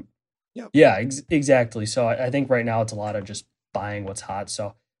them from. Yep. Yeah, exactly. So I think right now it's a lot of just buying what's hot.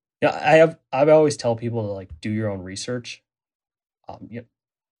 So I always tell people to do your own research. You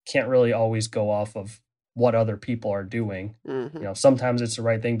can't really always go off of what other people are doing. Mm-hmm. Sometimes it's the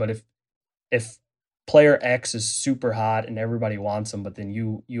right thing, but if player X is super hot and everybody wants him, but then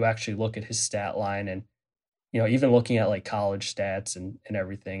you actually look at his stat line and, even looking at college stats and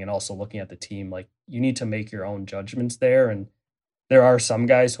everything, and also looking at the team, you need to make your own judgments there. And there are some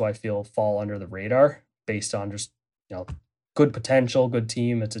guys who I feel fall under the radar based on just, good potential, good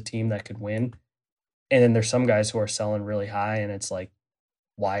team. It's a team that could win. And then there's some guys who are selling really high, and it's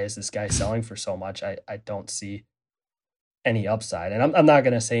why is this guy selling for so much? I don't see any upside. And I'm not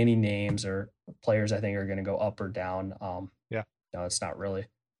going to say any names or players I think are going to go up or down. It's not really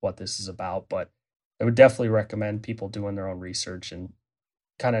what this is about, but I would definitely recommend people doing their own research and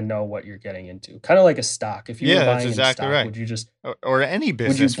kind of know what you're getting into. Kind of like a stock. If you were that's buying exactly in stock, right. would you just or any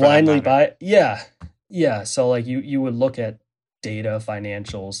business? would you for that blindly matter. buy? Yeah. So like you would look at data,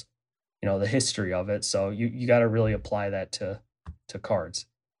 financials, the history of it. So you got to really apply that to cards.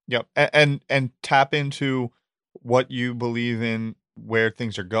 Yep. And tap into what you believe in, where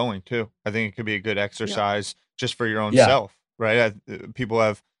things are going too. I think it could be a good exercise just for your own self, right?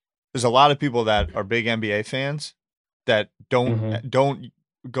 There's a lot of people that are big NBA fans that don't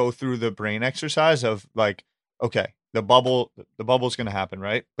go through the brain exercise of like, okay, the bubble's going to happen,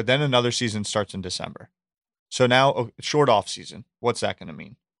 right? But then another season starts in December. So now short off season, what's that going to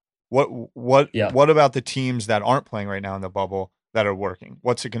mean? What about the teams that aren't playing right now in the bubble that are working?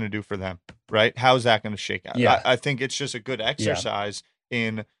 What's it going to do for them, right? How's that going to shake out? Yeah. I think it's just a good exercise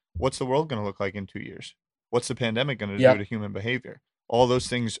in what's the world going to look like in 2 years? What's the pandemic going to do to human behavior? All those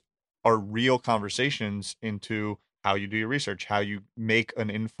things are real conversations into how you do your research, how you make an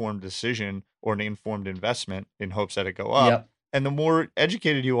informed decision or an informed investment in hopes that it go up. Yep. And the more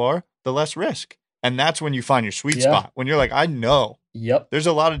educated you are, the less risk. And that's when you find your sweet spot. When you're like, I know. Yep. There's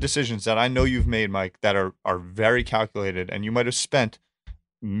a lot of decisions that I know you've made, Mike, that are very calculated, and you might have spent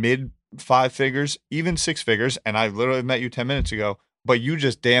mid 5 figures, even 6 figures. And I literally met you 10 minutes ago, but you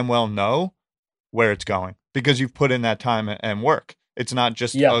just damn well know where it's going because you've put in that time and work. It's not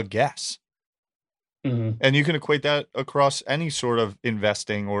just a guess. Mm-hmm. And you can equate that across any sort of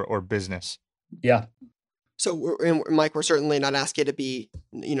investing or business. Yeah. So, Mike, we're certainly not asking you to be,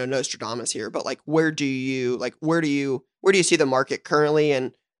 Nostradamus here, but like, where do you see the market currently?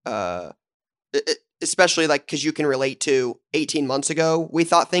 And especially like, cause you can relate to 18 months ago, we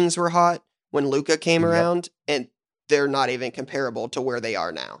thought things were hot when Luka came around, and they're not even comparable to where they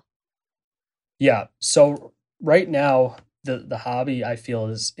are now. Yeah. So right now, the hobby I feel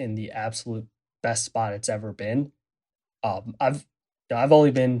is in the absolute best spot it's ever been. I've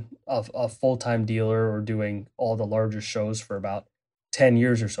only been a full-time dealer or doing all the larger shows for about 10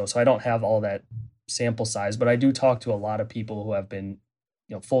 years or so. So I don't have all that sample size, but I do talk to a lot of people who have been,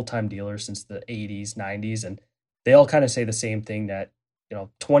 full-time dealers since the 80s, 90s. And they all kind of say the same thing that,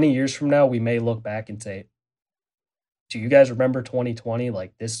 20 years from now, we may look back and say, do you guys remember 2020?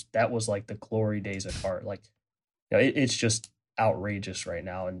 Like that was like the glory days of card. Like, it's just outrageous right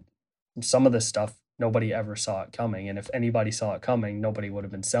now. And some of this stuff, nobody ever saw it coming. And if anybody saw it coming, nobody would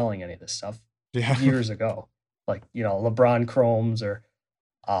have been selling any of this stuff years ago. Like, LeBron chromes or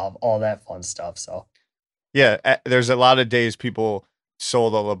all that fun stuff. So, yeah, there's a lot of days people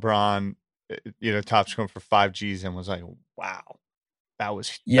sold a LeBron, Topps chrome for 5 G's and was like, wow, that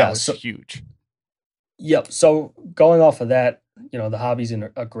was huge. Yep. So going off of that, the hobby's in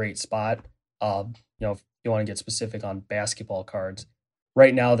a great spot. If you want to get specific on basketball cards,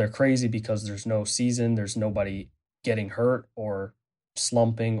 right now they're crazy because there's no season. There's nobody getting hurt or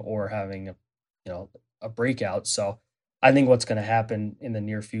slumping or having a breakout. So I think what's going to happen in the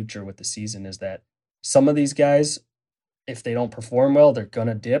near future with the season is that some of these guys, if they don't perform well, they're going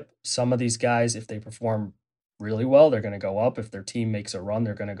to dip. Some of these guys, if they perform really well, they're going to go up. If their team makes a run,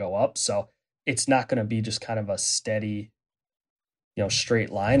 they're going to go up. So it's not going to be just kind of a steady, straight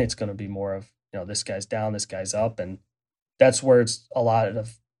line. It's going to be more of, this guy's down, this guy's up. And that's where it's a lot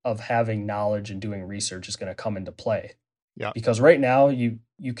of having knowledge and doing research is going to come into play. Yeah. Because right now you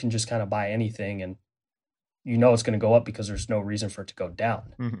can just kind of buy anything and it's going to go up because there's no reason for it to go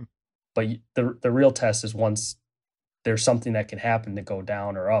down. Mm-hmm. But the real test is once there's something that can happen to go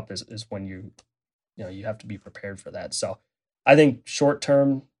down or up is when you have to be prepared for that. So I think short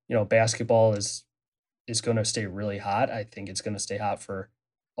term, basketball is going to stay really hot. I think it's going to stay hot for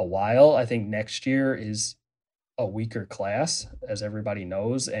a while. I think next year is a weaker class, as everybody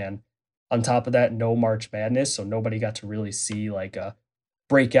knows. And on top of that, no March Madness. So nobody got to really see like a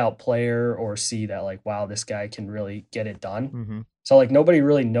breakout player or see that like, wow, this guy can really get it done. Mm-hmm. So like nobody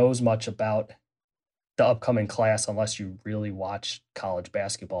really knows much about the upcoming class unless you really watch college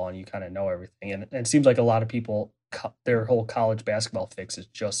basketball and you kind of know everything. And it seems like a lot of people, their whole college basketball fix is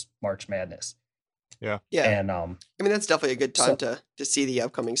just March Madness. Yeah. And I mean, that's definitely a good time to see the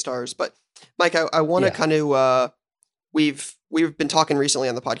upcoming stars. But Mike, I want to kind of we've been talking recently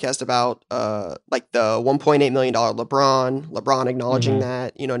on the podcast about like the $1.8 million LeBron acknowledging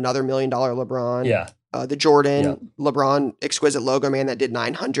that, another $1 million LeBron. Yeah. The Jordan LeBron exquisite logo man that did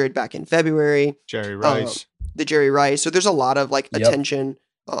 900 back in February. Jerry Rice. The Jerry Rice. So there's a lot of like attention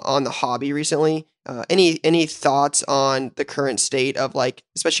on the hobby recently. Any thoughts on the current state of like,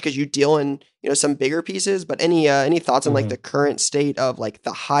 especially because you deal in some bigger pieces, but any thoughts on like the current state of like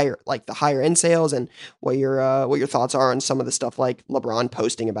the higher end sales, and what your thoughts are on some of the stuff like LeBron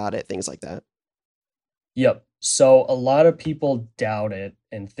posting about it, things like that. Yep. So a lot of people doubt it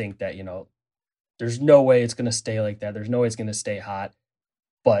and think that there's no way it's going to stay like that. There's no way it's going to stay hot.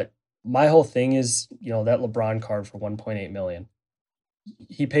 But my whole thing is that LeBron card for $1.8 million.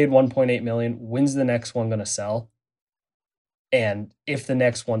 He paid $1.8 million. When's the next one going to sell? And if the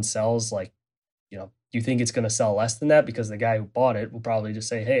next one sells, like, do you think it's going to sell less than that? Because the guy who bought it will probably just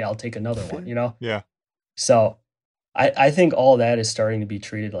say, hey, I'll take another one, Yeah. So I think all that is starting to be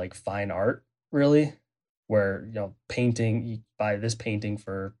treated like fine art, really, where, painting, you buy this painting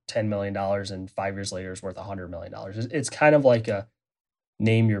for $10 million and 5 years later is worth $100 million. It's kind of like a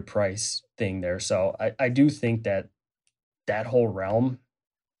name your price thing there. So I do think that whole realm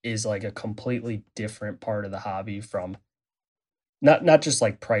is like a completely different part of the hobby from not just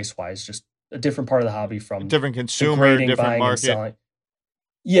like price wise, just a different part of the hobby from different consumer, different market.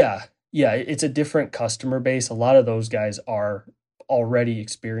 Yeah. It's a different customer base. A lot of those guys are already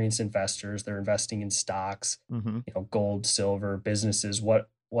experienced investors. They're investing in stocks, gold, silver, businesses,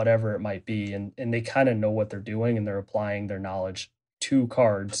 whatever it might be. And they kind of know what they're doing, and they're applying their knowledge to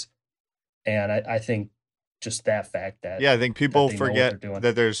cards. And I think just that fact that I think people forget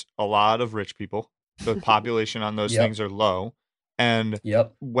that there's a lot of rich people. The population on those things are low, and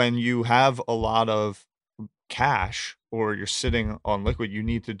when you have a lot of cash or you're sitting on liquid, you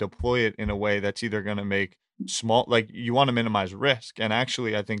need to deploy it in a way that's either going to make small, like, you want to minimize risk. And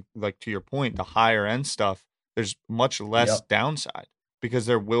actually, I think, like, to your point, the higher end stuff, there's much less downside because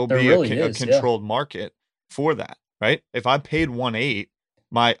there will be a controlled market for that, right? If I paid 1.8,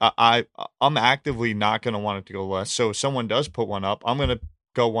 I'm actively not going to want it to go less. So if someone does put one up, I'm going to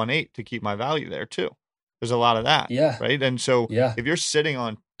go 1.8 to keep my value there too. There's a lot of that, right? And so if you're sitting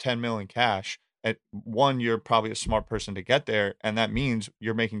on 10 million cash, at one, you're probably a smart person to get there, and that means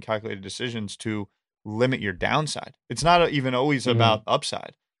you're making calculated decisions to limit your downside. It's not even always about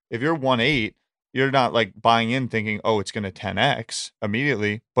upside. If you're 1.8, you're not like buying in thinking, oh, it's going to 10x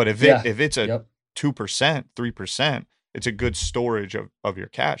immediately. But if it's a 2%, 3%, it's a good storage of your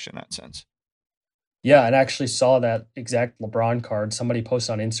cash in that sense. Yeah, and I actually saw that exact LeBron card. Somebody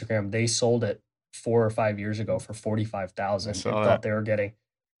posted on Instagram. They sold it 4 or 5 years ago for $45,000. They thought they were getting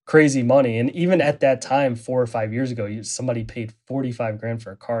crazy money. And even at that time, 4 or 5 years ago, somebody paid $45,000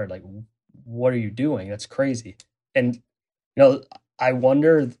 for a card. Like, what are you doing? That's crazy. And I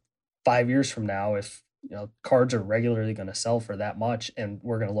wonder 5 years from now if cards are regularly going to sell for that much, and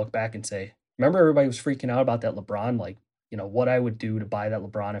we're going to look back and say, remember everybody was freaking out about that LeBron, like, what I would do to buy that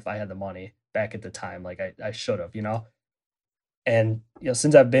LeBron if I had the money back at the time. Like I should have, and,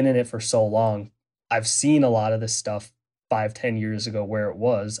 since I've been in it for so long, I've seen a lot of this stuff 5-10 years ago where it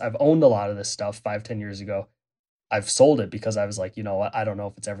was. I've owned a lot of this stuff 5-10 years ago. I've sold it because I was like, what, I don't know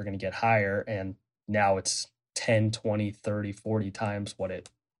if it's ever going to get higher. And now it's 10, 20, 30, 40 times what it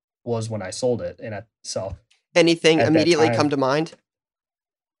was when I sold it. And so anything immediately come to mind?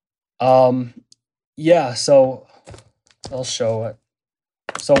 Yeah, so I'll show it.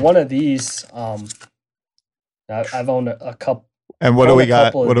 So one of these, I've owned a couple. And what do we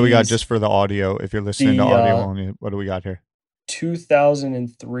got? What do we got just for the audio? If you're listening to audio only, what do we got here?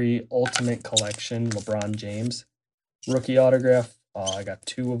 2003 Ultimate Collection LeBron James rookie autograph. I got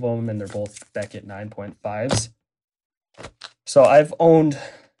 2 of them, and they're both Beckett 9.5s. So I've owned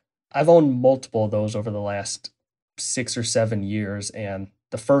multiple of those over the last 6 or 7 years, and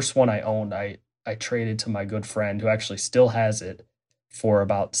the first one I owned, I traded to my good friend who actually still has it for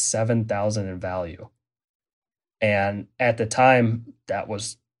about $7,000 in value. And at the time, that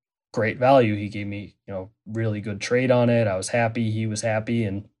was great value. He gave me, really good trade on it. I was happy. He was happy.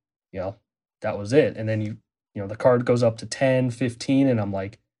 And, that was it. And then the card goes up to 10, 15, and I'm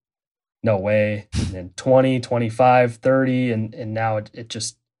like, no way. And then 20, 25, 30. And now it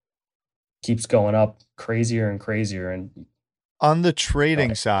just keeps going up crazier and crazier. And on the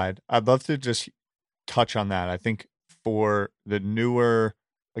trading side, I'd love to just touch on that. I think for the newer,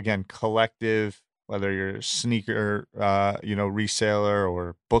 again, collective, whether you're a sneaker, reseller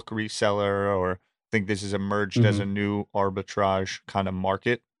or book reseller, or I think this has emerged as a new arbitrage kind of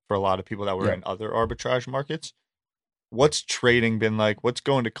market for a lot of people that were in other arbitrage markets. What's trading been like? What's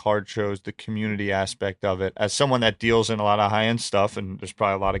going to card shows, the community aspect of it? As someone that deals in a lot of high-end stuff, and there's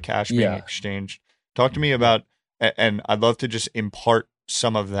probably a lot of cash being exchanged, talk to me about, and I'd love to just impart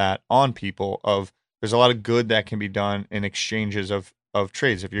some of that on people, of there's a lot of good that can be done in exchanges of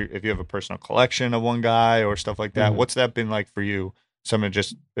trades. If you have a personal collection of one guy or stuff like that, what's that been like for you some of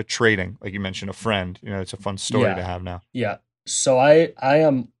just trading, like you mentioned, a friend. It's a fun story to have now. Yeah. So I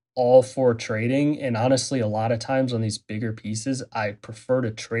am all for trading, and honestly, a lot of times on these bigger pieces, I prefer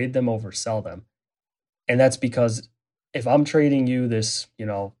to trade them over sell them. And that's because if I'm trading you this,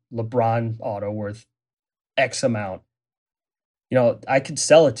 LeBron auto worth X amount, I could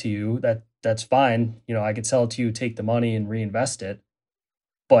sell it to you. That's fine. I could sell it to you, take the money and reinvest it.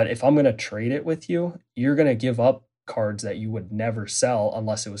 But if I'm going to trade it with you, you're going to give up cards that you would never sell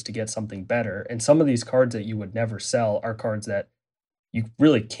unless it was to get something better. And some of these cards that you would never sell are cards that you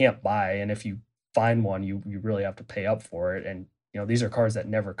really can't buy. And if you find one, you really have to pay up for it. And, these are cards that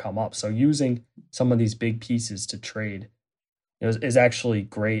never come up. So using some of these big pieces to trade is actually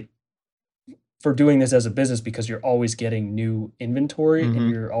great for doing this as a business, because you're always getting new inventory and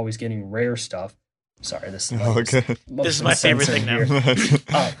you're always getting rare stuff. Sorry, this is my favorite thing now.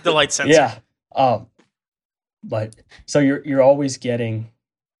 The light sensor. Yeah. But so you're always getting,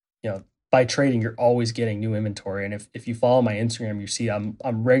 by trading, you're always getting new inventory. And if you follow my Instagram, you see I'm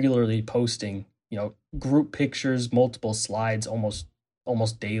regularly posting, group pictures, multiple slides, almost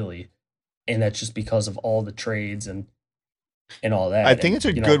daily. And that's just because of all the trades and all that. I think it's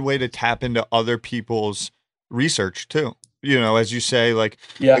a good way to tap into other people's research too. As you say,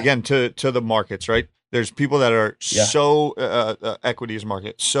 again, to the markets, right? There's people that are so equities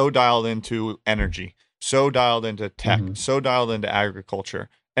market, so dialed into energy, so dialed into tech, so dialed into agriculture.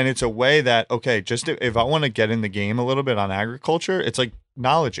 And it's a way that, okay, just if I want to get in the game a little bit on agriculture, it's like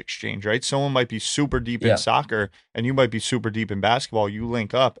knowledge exchange, right? Someone might be super deep in soccer and you might be super deep in basketball. You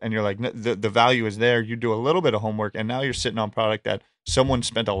link up and you're like, the value is there. You do a little bit of homework and now you're sitting on product that someone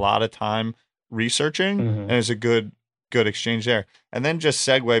spent a lot of time researching, and it's a good exchange there. And then just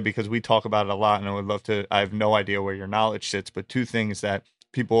segue, because we talk about it a lot and I would love to, I have no idea where your knowledge sits, but two things that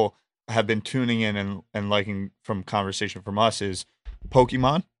people have been tuning in and liking from conversation from us is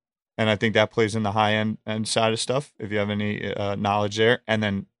Pokemon. And I think that plays in the high end side of stuff, if you have any knowledge there. And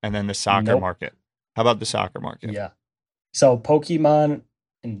then the soccer market. How about the soccer market? Yeah. So Pokemon,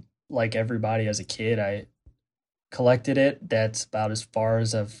 and like everybody as a kid, I collected it. That's about as far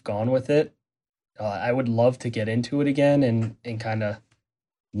as I've gone with it. I would love to get into it again and kind of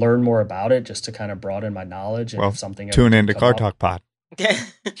learn more about it, just to kind of broaden my knowledge. And if something tune into Card Talk Pod.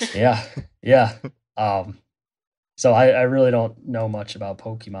 Yeah. So I really don't know much about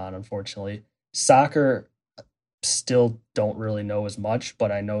Pokemon, unfortunately. Soccer, still don't really know as much,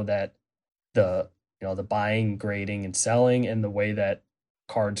 but I know that the buying, grading, and selling, and the way that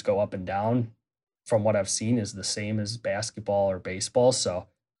cards go up and down, from what I've seen, is the same as basketball or baseball. So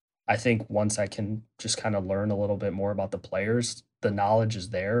I think once I can just kind of learn a little bit more about the players, the knowledge is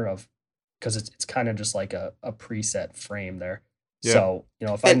there, because it's kind of just like a preset frame there. Yeah. So,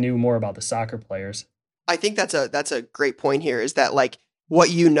 if I knew more about the soccer players. I think that's a great point here, is that what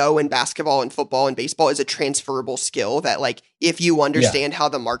in basketball and football and baseball is a transferable skill that if you understand how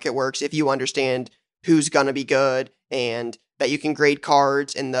the market works, if you understand who's going to be good, and that you can grade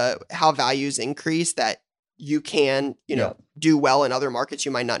cards and how values increase, that you can, do well in other markets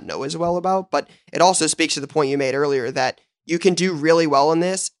you might not know as well about. But it also speaks to the point you made earlier that you can do really well in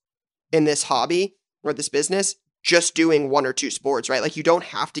this hobby or this business, just doing one or two sports, right? You don't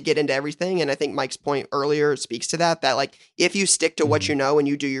have to get into everything. And I think Mike's point earlier speaks to that if you stick to what you know and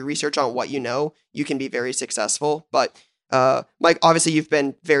you do your research on what you know, you can be very successful. But Mike, obviously you've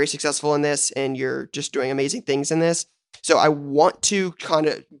been very successful in this and you're just doing amazing things in this. So I want to kind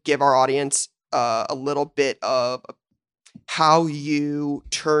of give our audience a little bit of how you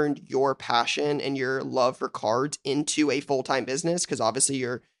turned your passion and your love for cards into a full-time business, because obviously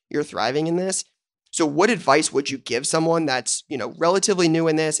you're thriving in this. So what advice would you give someone that's, relatively new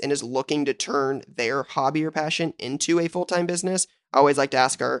in this and is looking to turn their hobby or passion into a full-time business? I always like to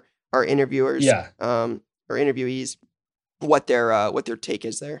ask our interviewers, or interviewees, what their take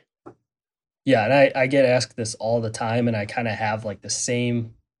is there. Yeah. And I get asked this all the time, and I kind of have the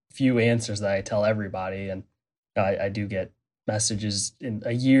same few answers that I tell everybody. And I do get messages in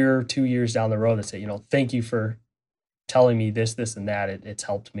a year, 2 years down the road that say, thank you for telling me this and that. It's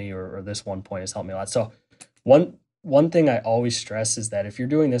helped me, or this one point has helped me a lot. So one thing I always stress is that if you're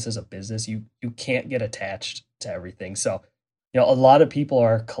doing this as a business, you can't get attached to everything. So, a lot of people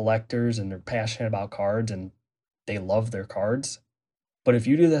are collectors and they're passionate about cards and they love their cards. But if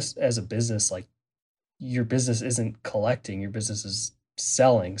you do this as a business, your business isn't collecting, your business is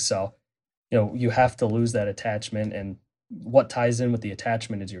selling. So, you have to lose that attachment, and what ties in with the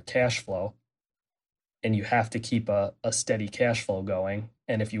attachment is your cash flow. And you have to keep a steady cash flow going.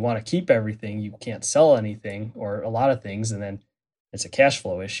 And if you want to keep everything, you can't sell anything or a lot of things. And then It's a cash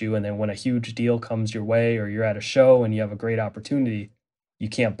flow issue. And then when a huge deal comes your way, or you're at a show and you have a great opportunity, you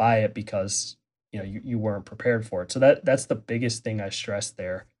can't buy it because you weren't prepared for it. So that's the biggest thing I stress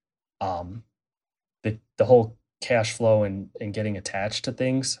there. The whole cash flow and getting attached to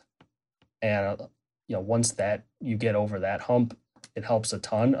things. And once that you get over that hump, it helps a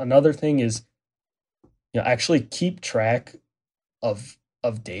ton. Another thing is, actually keep track of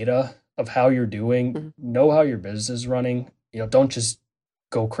data of how you're doing, Mm-hmm. know how your business is running. Don't just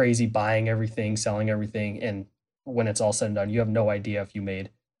go crazy buying everything, selling everything. And when it's all said and done, you have no idea if you made,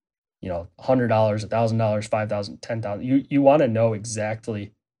 $100, $1,000, $5,000, $10,000. You want to know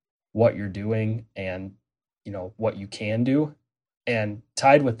exactly what you're doing and, what you can do. And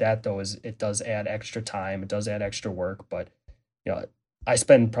tied with that, though, is it does add extra time. It does add extra work. But, I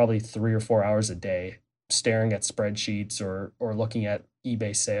spend probably 3 or 4 hours a day staring at spreadsheets or looking at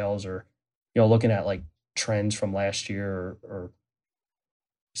eBay sales or, looking at like trends from last year or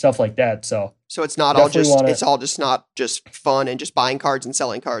stuff like that. So it's not all definitely just, wanna- it's all just not just fun and just buying cards and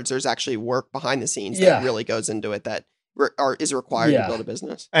selling cards. There's actually work behind the scenes that really goes into it that is required to build a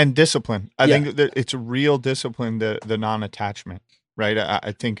business. And discipline. I think that it's a real discipline, the non-attachment, right?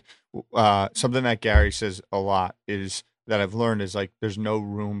 I think something that Gary says a lot is that I've learned is like, there's no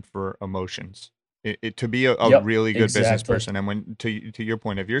room for emotions. To be a really good business person. And when, to your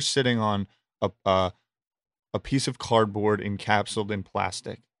point, if you're sitting on a piece of cardboard encapsulated in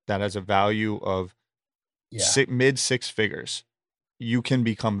plastic that has a value of mid 6 figures, you can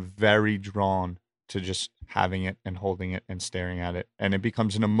become very drawn to just having it and holding it and staring at it. And it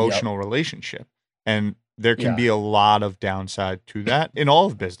becomes an emotional relationship. And there can be a lot of downside to that in all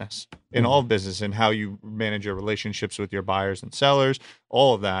of business, and how you manage your relationships with your buyers and sellers,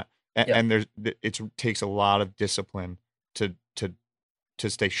 all of that. And it takes a lot of discipline to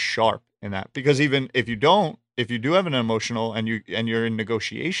stay sharp in that, because even if you do have an emotional and you're in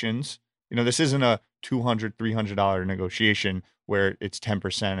negotiations, this isn't a $200, $300 negotiation where it's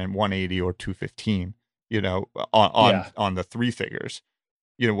 10% and 180 or 215, on the 3 figures.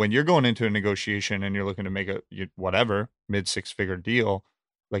 When you're going into a negotiation and you're looking to make a mid 6-figure deal,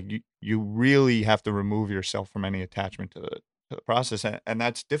 like you really have to remove yourself from any attachment to the process, and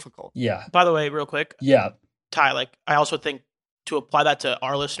that's difficult. Yeah. By the way, real quick, Yeah. Ty, like I also think to apply that to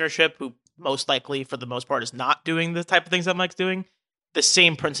our listenership, who most likely for the most part is not doing the type of things that Mike's doing, the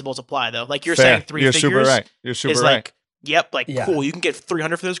same principles apply though. Like you're Fair. saying 3 You're figures super right. You're super is right. like, yep, like cool, you can get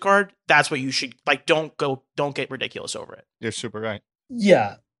 300 for this card. That's what you should like. Don't get ridiculous over it. You're super right.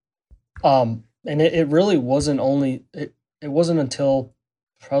 Yeah. And it really wasn't it wasn't until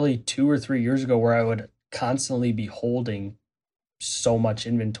probably 2 or 3 years ago where I would constantly be holding so much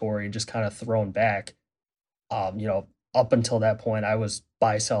inventory just kind of thrown back. Up until that point, I was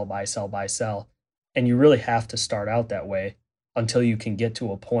buy, sell, buy, sell, buy, sell. And you really have to start out that way until you can get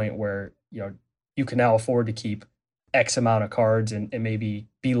to a point where, you can now afford to keep X amount of cards and maybe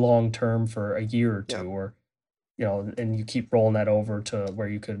be long-term for a year or two, or, and you keep rolling that over to where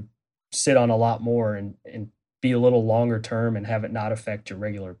you could sit on a lot more and be a little longer term and have it not affect your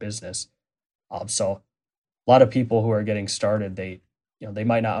regular business. So a lot of people who are getting started, they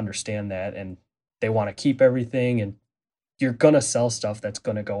might not understand that, and they want to keep everything, and you're going to sell stuff that's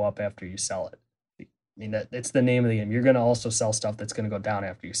going to go up after you sell it. I mean, it's the name of the game. You're going to also sell stuff that's going to go down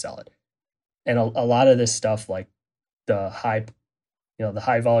after you sell it. And a lot of this stuff, like the high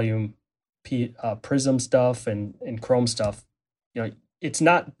volume Prism stuff and Chrome stuff, it's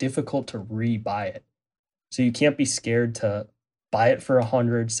not difficult to rebuy it. So you can't be scared to buy it for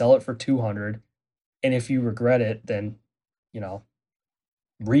 100, sell it for 200. And if you regret it, then,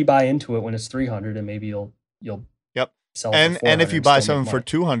 rebuy into it when it's 300, and maybe you'll sell it for 400 and if you buy still make something for money.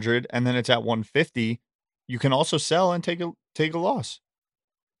 200 and then it's at 150, you can also sell and take a loss.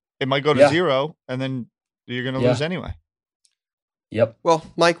 It might go to 0, and then you're going to lose anyway. Yep. Well,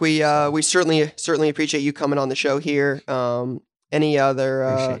 Mike, we certainly appreciate you coming on the show here. Any other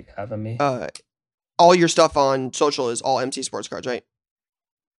Appreciate you having me. all your stuff on social is all MC Sports Cards, right?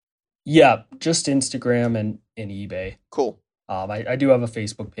 Yeah, just Instagram and eBay. Cool. I do have a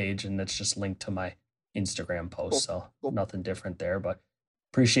Facebook page, and that's just linked to my Instagram post, Cool. so nothing different there. But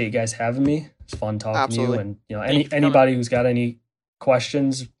appreciate you guys having me. It's fun talking Absolutely. to you, and anybody who's got any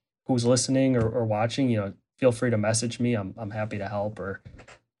questions, who's listening or watching, feel free to message me. I'm happy to help or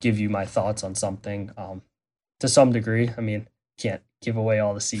give you my thoughts on something. To some degree, I mean, can't give away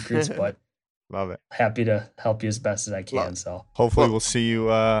all the secrets, but Love it. happy to help you as best as I can. Love it. So Hopefully we'll see you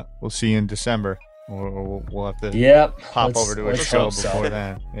in December. We'll have to yep, pop over to a show hope before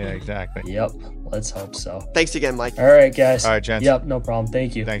then. Yeah, exactly. Yep, let's hope so. Thanks again, Mike. All right, guys. All right, gents. Yep, no problem.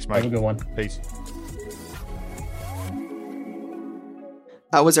 Thank you. Thanks, Mike. Have a good one. Peace.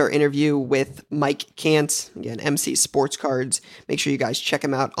 was our interview with Mike Kantz, again, MC Sports Cards. Make sure you guys check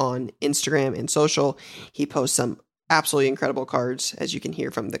him out on Instagram and social. He posts some absolutely incredible cards, as you can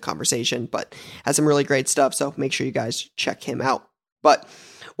hear from the conversation, but has some really great stuff, so make sure you guys check him out. But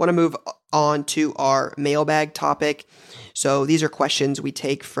want to move on to our mailbag topic. So these are questions we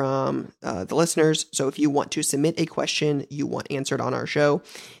take from the listeners. So if you want to submit a question you want answered on our show,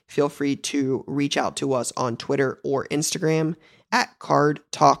 feel free to reach out to us on Twitter or Instagram at Card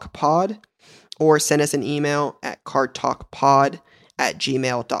Talk Pod, or send us an email at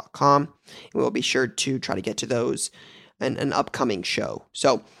cardtalkpod@gmail.com. And we'll be sure to try to get to those in an upcoming show.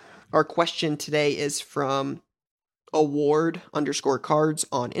 So our question today is from award_cards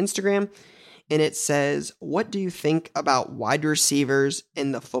on Instagram. And it says, what do you think about wide receivers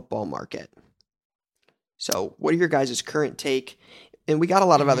in the football market? So what are your guys' current take? And we got a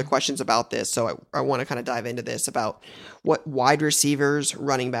lot of other questions about this, so I want to kind of dive into this about what wide receivers,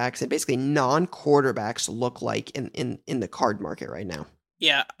 running backs, and basically non-quarterbacks look like in the card market right now.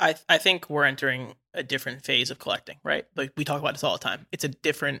 Yeah, I think we're entering a different phase of collecting, right? Like we talk about this all the time. It's a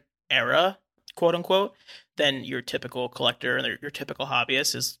different era, quote unquote, than your typical collector and your typical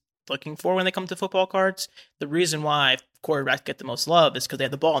hobbyist is looking for when they come to football cards. The reason why quarterbacks get the most love is because they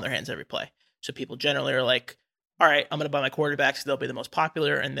have the ball in their hands every play. So people generally are like, all right, I'm going to buy my quarterbacks. They'll be the most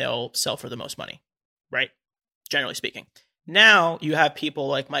popular and they'll sell for the most money, right? Generally speaking. Now you have people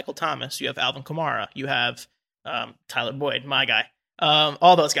like Michael Thomas. You have Alvin Kamara. You have Tyler Boyd, my guy.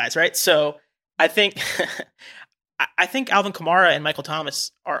 All those guys, right? So I think I think Alvin Kamara and Michael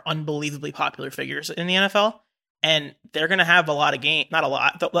Thomas are unbelievably popular figures in the NFL. And they're going to have a lot of games, not a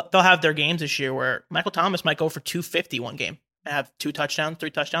lot. They'll have their games this year where Michael Thomas might go for 250 one game and have 2 touchdowns,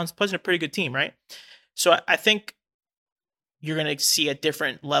 3 touchdowns, puts in a pretty good team, right? So I think you're going to see a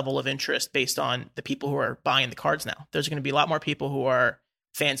different level of interest based on the people who are buying the cards now. There's going to be a lot more people who are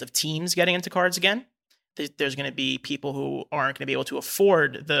fans of teams getting into cards again. There's going to be people who aren't going to be able to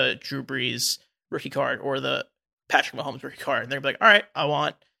afford the Drew Brees rookie card or the Patrick Mahomes rookie card. And they're going to be like, all right, I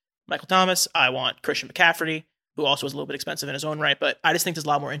want Michael Thomas. I want Christian McCaffrey, who also is a little bit expensive in his own right. But I just think there's a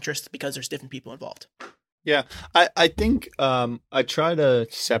lot more interest because there's different people involved. Yeah, I think I try to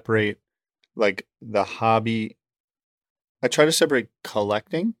separate like the hobby. I try to separate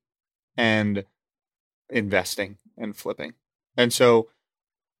collecting and investing and flipping. And so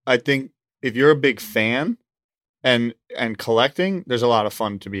I think if you're a big fan and collecting, there's a lot of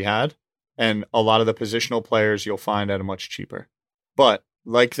fun to be had. And a lot of the positional players you'll find at a much cheaper. But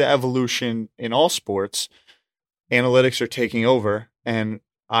like the evolution in all sports, analytics are taking over. And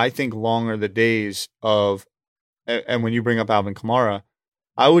I think long are the days of, and when you bring up Alvin Kamara,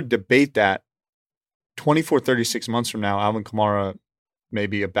 I would debate that 24, 36 months from now, Alvin Kamara may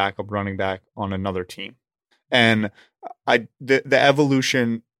be a backup running back on another team. And the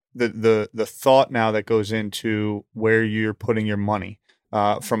evolution, the thought now that goes into where you're putting your money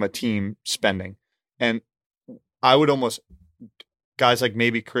from a team spending. And I would almost, guys like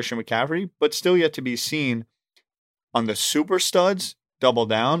maybe Christian McCaffrey, but still yet to be seen on the super studs, double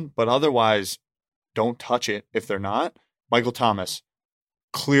down, but otherwise don't touch it if they're not. Michael Thomas,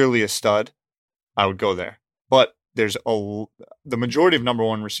 clearly a stud. I would go there. But there's the majority of number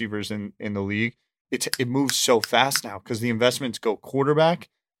one receivers in the league. It moves so fast now because the investments go quarterback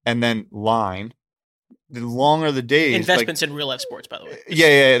and then line. The longer the days. Investments in real life sports, by the way.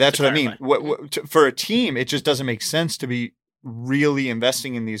 Yeah, that's what I mean. For a team, it just doesn't make sense to be really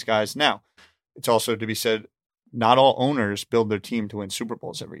investing in these guys. Now, it's also to be said, not all owners build their team to win Super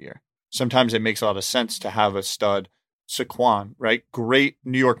Bowls every year. Sometimes it makes a lot of sense to have a stud. Saquon, right? Great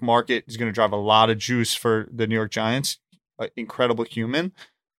New York market is going to drive a lot of juice for the New York Giants. Incredible human.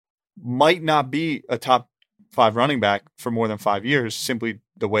 Might not be a top 5 running back for more than 5 years, simply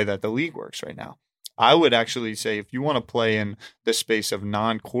the way that the league works right now. I would actually say if you want to play in the space of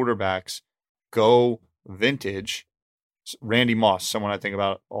non-quarterbacks, go vintage. Randy Moss, someone I think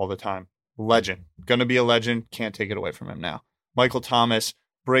about all the time. Legend. Going to be a legend. Can't take it away from him now. Michael Thomas,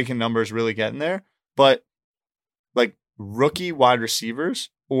 breaking numbers, really getting there. But like rookie wide receivers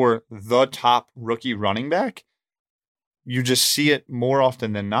or the top rookie running back, you just see it more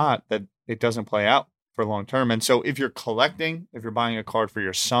often than not that it doesn't play out for long term. And so if you're collecting, if you're buying a card for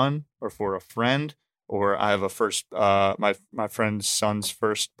your son or for a friend, or I have my friend's son's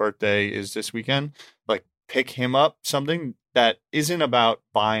first birthday is this weekend, like pick him up something that isn't about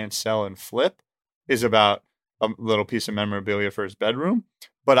buy and sell and flip, is about a little piece of memorabilia for his bedroom.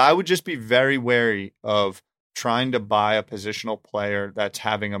 But I would just be very wary of trying to buy a positional player that's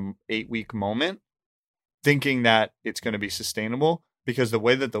having an 8-week moment, thinking that it's going to be sustainable, because the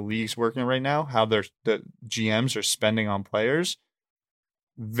way that the league's working right now, how the GMs are spending on players,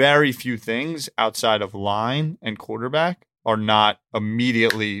 very few things outside of line and quarterback are not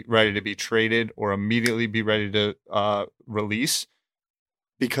immediately ready to be traded or immediately be ready to release,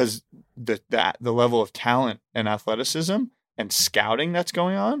 because the level of talent and athleticism and scouting that's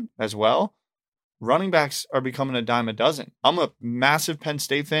going on as well. Running backs are becoming a dime a dozen. I'm a massive Penn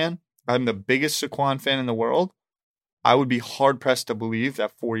State fan. I'm the biggest Saquon fan in the world. I would be hard-pressed to believe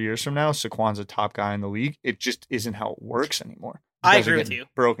that 4 years from now, Saquon's a top guy in the league. It just isn't how it works anymore. I agree with you.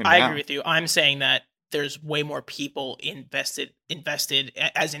 I agree with you. I'm saying that there's way more people invested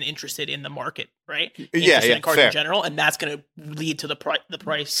as in interested in the market, right? Interested in cards in general, and that's going to lead to the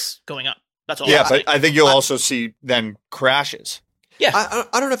price going up. That's all. Yeah, but I think you'll also see then crashes. Yeah,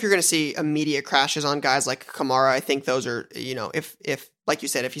 I don't know if you're going to see immediate crashes on guys like Kamara. I think those are, if like you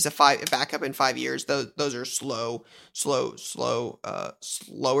said, if he's a backup in 5 years, those are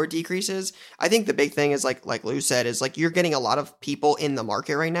slower decreases. I think the big thing is like Lou said, is like you're getting a lot of people in the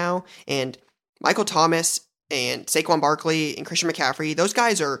market right now, and Michael Thomas and Saquon Barkley and Christian McCaffrey, those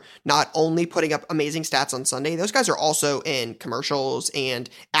guys are not only putting up amazing stats on Sunday, those guys are also in commercials and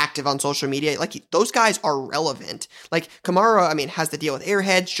active on social media. Like, those guys are relevant. Like, Kamara, I mean, has the deal with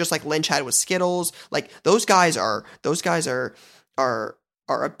Airheads, just like Lynch had with Skittles. Like, those guys are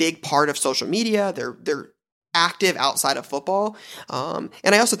a big part of social media. They're active outside of football. And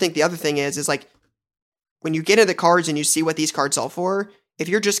I also think the other thing is like, when you get into the cards and you see what these cards sell for, if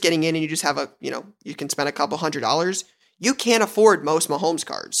you're just getting in and you just have you can spend a couple $100s, you can't afford most Mahomes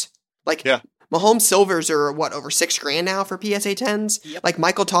cards. Like, yeah. Mahomes silvers are over $6,000 now for PSA 10s. Yep. Like,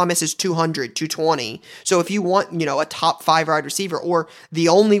 Michael Thomas is $200, $220. So if you want, a top 5 wide receiver, or the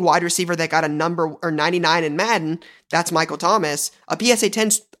only wide receiver that got a number or 99 in Madden, that's Michael Thomas. A PSA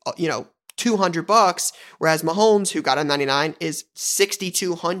 10's, $200, whereas Mahomes, who got a 99, is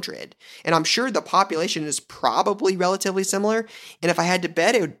 $6,200. And I'm sure the population is probably relatively similar. And if I had to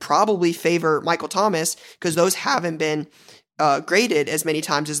bet, it would probably favor Michael Thomas, because those haven't been graded as many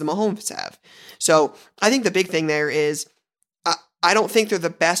times as the Mahomes have. So I think the big thing there is, I don't think they're the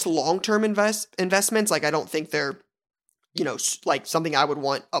best long-term investments. Like, I don't think they're, like something I would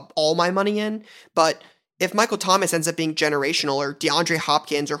want all my money in. But if Michael Thomas ends up being generational, or DeAndre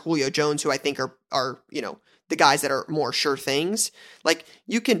Hopkins or Julio Jones, who I think are the guys that are more sure things, like,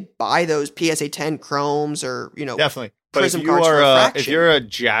 you can buy those PSA 10 chromes or, definitely. But Prism cards for a fraction. If you're a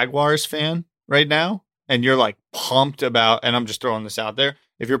Jaguars fan right now and you're like pumped about, and I'm just throwing this out there,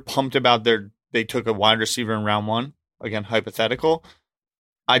 if you're pumped about they took a wide receiver in round 1, again, hypothetical,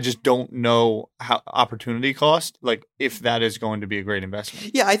 I just don't know how opportunity cost, like, if that is going to be a great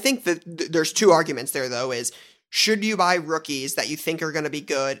investment. Yeah, I think that there's two arguments there, though, is should you buy rookies that you think are going to be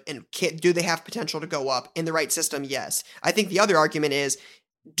good, and do they have potential to go up in the right system? Yes. I think the other argument is,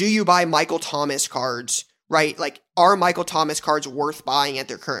 do you buy Michael Thomas cards, right? Like, are Michael Thomas cards worth buying at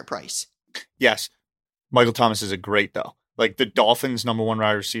their current price? Yes. Michael Thomas is a great, though. Like, the Dolphins' number 1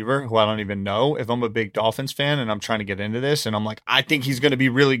 wide receiver, who I don't even know. If I'm a big Dolphins fan and I'm trying to get into this and I'm like, I think he's going to be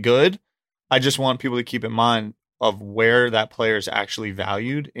really good, I just want people to keep in mind of where that player is actually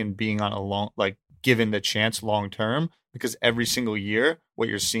valued in being on a given the chance long term, because every single year, what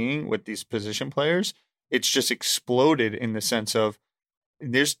you're seeing with these position players, it's just exploded in the sense of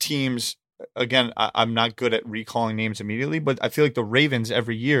there's teams, again, I'm not good at recalling names immediately, but I feel like the Ravens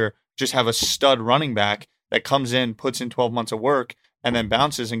every year just have a stud running back that comes in, puts in 12 months of work, and then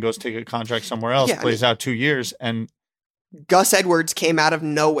bounces and goes take a contract somewhere else, plays out 2 years. And Gus Edwards came out of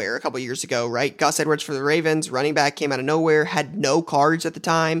nowhere a couple years ago, right? Gus Edwards for the Ravens, running back, came out of nowhere, had no cards at the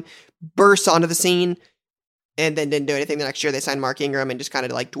time, burst onto the scene, and then didn't do anything the next year. They signed Mark Ingram and just kind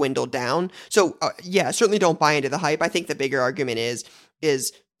of like dwindled down. So certainly don't buy into the hype. I think the bigger argument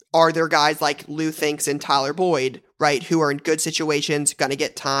is are there guys like Lou thinks and Tyler Boyd, right, who are in good situations, going to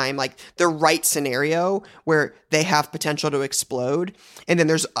get time, like the right scenario where they have potential to explode? And then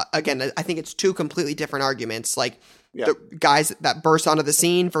there's, again, I think it's two completely different arguments, like the guys that burst onto the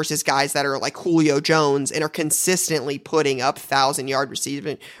scene versus guys that are like Julio Jones and are consistently putting up 1,000-yard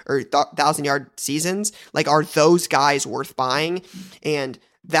receiving or 1,000-yard seasons. Like, are those guys worth buying? And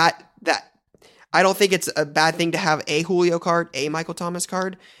that I don't think it's a bad thing to have a Julio card, a Michael Thomas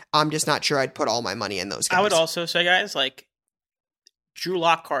card. I'm just not sure I'd put all my money in those guys. I would also say, guys, like, Drew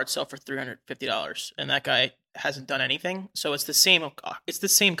Lock cards sell for $350, and that guy hasn't done anything. So it's the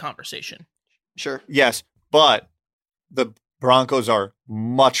same conversation. Sure. Yes, but the Broncos are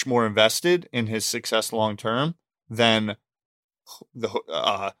much more invested in his success long term than the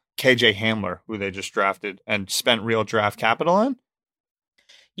KJ Hamler, who they just drafted and spent real draft capital on.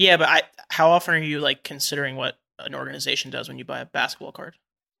 Yeah, but how often are you like considering what an organization does when you buy a basketball card?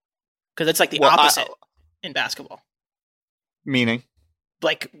 Because it's like the opposite in basketball. Meaning?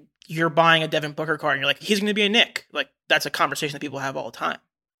 like you're buying a Devin Booker card and you're like, he's going to be a Knick. Like that's a conversation that people have all the time.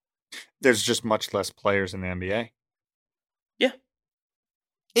 There's just much less players in the NBA. Yeah.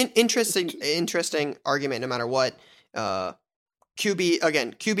 Interesting argument no matter what.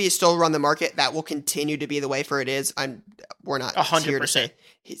 QB still run the market. That will continue to be the way for it is. We're not 100%. here to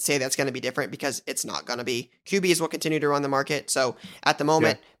say that's going to be different because it's not going to be. QBs will continue to run the market. So at the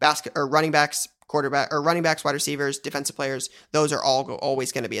moment, running backs, wide receivers, defensive players, those are all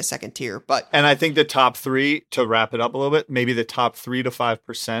always going to be a second tier. And I think the top three, to wrap it up a little bit, maybe the top 3 to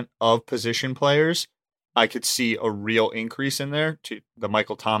 5% of position players, I could see a real increase in there. To the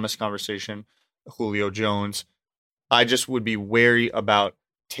Michael Thomas conversation, Julio Jones. I just would be wary about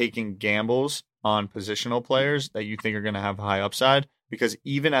taking gambles on positional players that you think are going to have high upside, because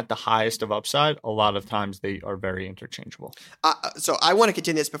even at the highest of upside, a lot of times they are very interchangeable. So I want to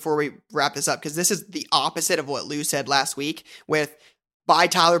continue this before we wrap this up, because this is the opposite of what Lou said last week with buy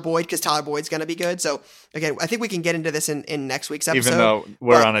Tyler Boyd because Tyler Boyd's going to be good. So again, I think we can get into this in next week's episode. Even though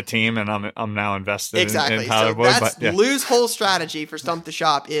we're on a team and I'm now invested in Tyler Boyd. That's Lou's whole strategy for Stump the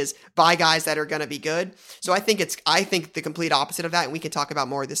Shop is buy guys that are going to be good. So I think the complete opposite of that, and we can talk about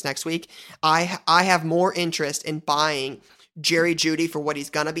more of this next week. I have more interest in buying Jerry Jeudy for what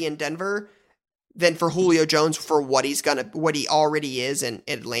he's going to be in Denver than for Julio Jones for what he already is in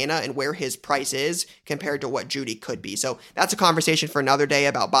Atlanta and where his price is compared to what Jeudy could be. So that's a conversation for another day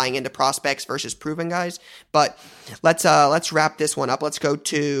about buying into prospects versus proven guys. But let's wrap this one up. Let's go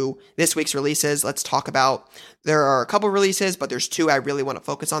to this week's releases. Let's talk about, there are a couple releases, but there's 2 I really want to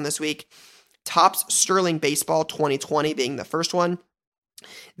focus on this week. Topps Sterling Baseball 2020 being the first one.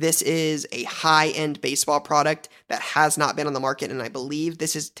 This is a high-end baseball product that has not been on the market, and I believe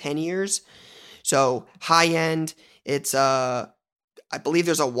this is 10 years. So high end, it's I believe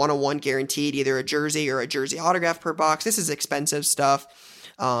there's a 101 guaranteed, either a jersey or a jersey autograph per box. This is expensive stuff,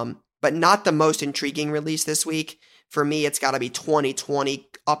 but not the most intriguing release this week. For me, it's got to be 2020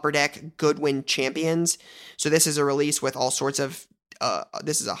 Upper Deck Goodwin Champions. So this is a release with all sorts of,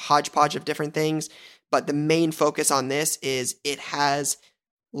 this is a hodgepodge of different things, but the main focus on this is it has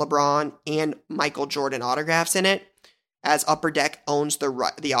LeBron and Michael Jordan autographs in it. As Upper Deck owns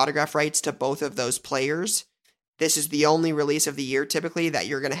the autograph rights to both of those players, this is the only release of the year typically that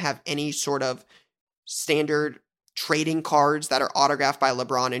you're going to have any sort of standard trading cards that are autographed by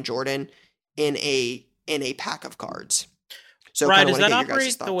LeBron and Jordan in a pack of cards. So Ryan, does that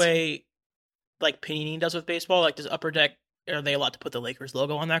operate the way like Panini does with baseball? Like, does Upper Deck, are they allowed to put the Lakers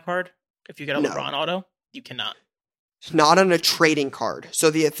logo on that card? If you get a LeBron auto, you cannot. Not on a trading card. So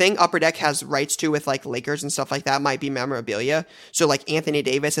the thing Upper Deck has rights to with like Lakers and stuff like that might be memorabilia. So like Anthony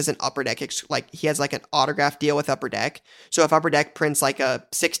Davis is an Upper Deck, he has like an autograph deal with Upper Deck. So if Upper Deck prints like a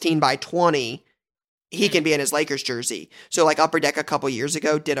 16x20, he can be in his Lakers jersey. So like Upper Deck a couple years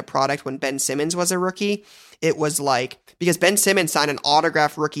ago did a product when Ben Simmons was a rookie. It was like, because Ben Simmons signed an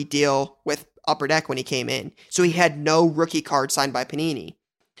autograph rookie deal with Upper Deck when he came in. So he had no rookie card signed by Panini.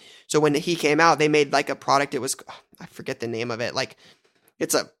 So when he came out, they made like a product. It was, I forget the name of it. Like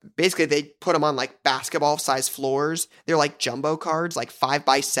basically they put them on like basketball size floors. They're like jumbo cards, like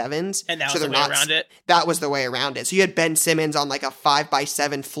 5x7s. And that was the way around it? That was the way around it. So you had Ben Simmons on like a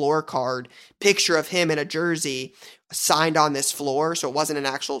 5x7 floor card, picture of him in a jersey signed on this floor. So it wasn't an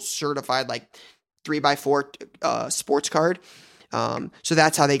actual certified like 3x4 sports card. So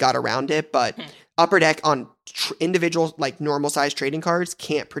that's how they got around it. But Upper Deck on individual, like normal size trading cards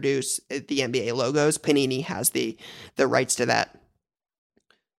can't produce the NBA logos. Panini has the rights to that.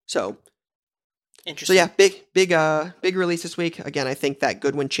 So, interesting. So yeah, big release this week. Again, I think that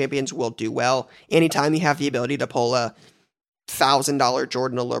Goodwin Champions will do well. Anytime you have the ability to pull a $1,000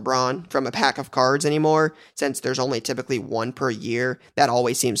 Jordan or LeBron from a pack of cards anymore, since there's only typically one per year, that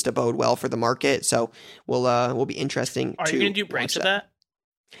always seems to bode well for the market. So will be interesting. Are you going to do breaks of that?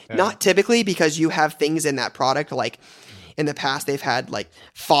 Yeah. Not typically, because you have things in that product, like in the past they've had like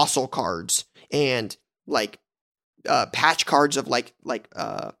fossil cards and like patch cards of like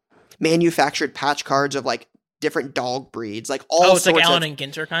manufactured patch cards of like different dog breeds, like all sorts sorts like Allen of, and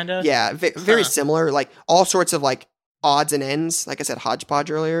Ginter kind of. Yeah, very similar, like all sorts of like odds and ends, like I said, hodgepodge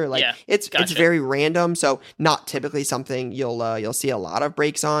earlier. Like it's very random, so not typically something you'll see a lot of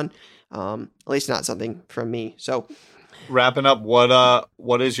breaks on. At least not something from me. So wrapping up,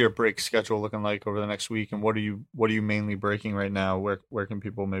 what is your break schedule looking like over the next week, and what are you mainly breaking right now? Where can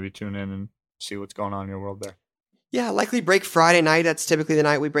people maybe tune in and see what's going on in your world there? Yeah, likely break Friday night. That's typically the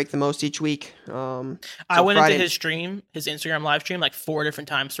night we break the most each week. I went into his stream, his Instagram live stream, like 4 different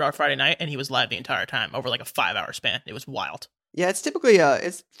times throughout Friday night, and he was live the entire time over like a 5-hour span. It was wild. Yeah, it's typically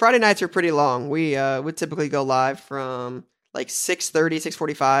Friday nights are pretty long. We would typically go live from like 6:30,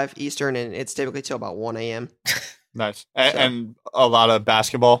 6:45 Eastern, and it's typically till about 1 a.m. Nice. And a lot of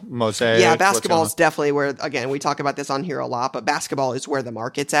basketball, Mosaic. Yeah, basketball is definitely where, again, we talk about this on here a lot, but basketball is where the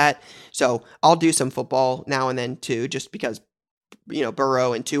market's at. So I'll do some football now and then too, just because,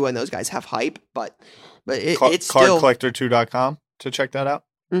 Burrow and Tua and those guys have hype, but it's still cardcollector2.com to check that out.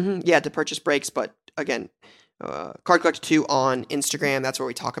 Yeah, to purchase breaks. But again, Card Collector 2 on Instagram. That's where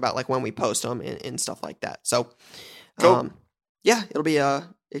we talk about like when we post them and stuff like that. So, cool. Yeah, it'll be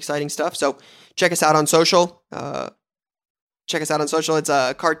exciting stuff. So check us out on social. It's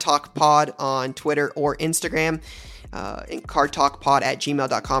Card Talk Pod on Twitter or Instagram, and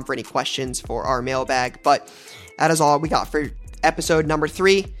cardtalkpod@gmail.com for any questions for our mailbag. But that is all we got for episode number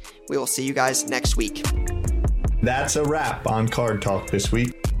 3. We will see you guys next week. That's a wrap on Card Talk this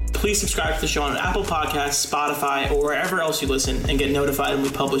week. Please subscribe to the show on Apple Podcasts, Spotify, or wherever else you listen and get notified when we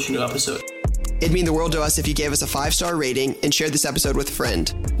publish a new episode. It'd mean the world to us if you gave us a 5-star rating and shared this episode with a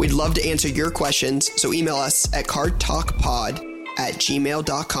friend. We'd love to answer your questions, so email us at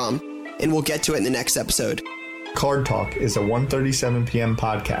cardtalkpod@gmail.com and we'll get to it in the next episode. Card Talk is a 1:37 p.m.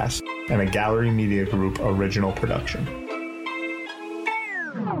 podcast and a Gallery Media Group original production.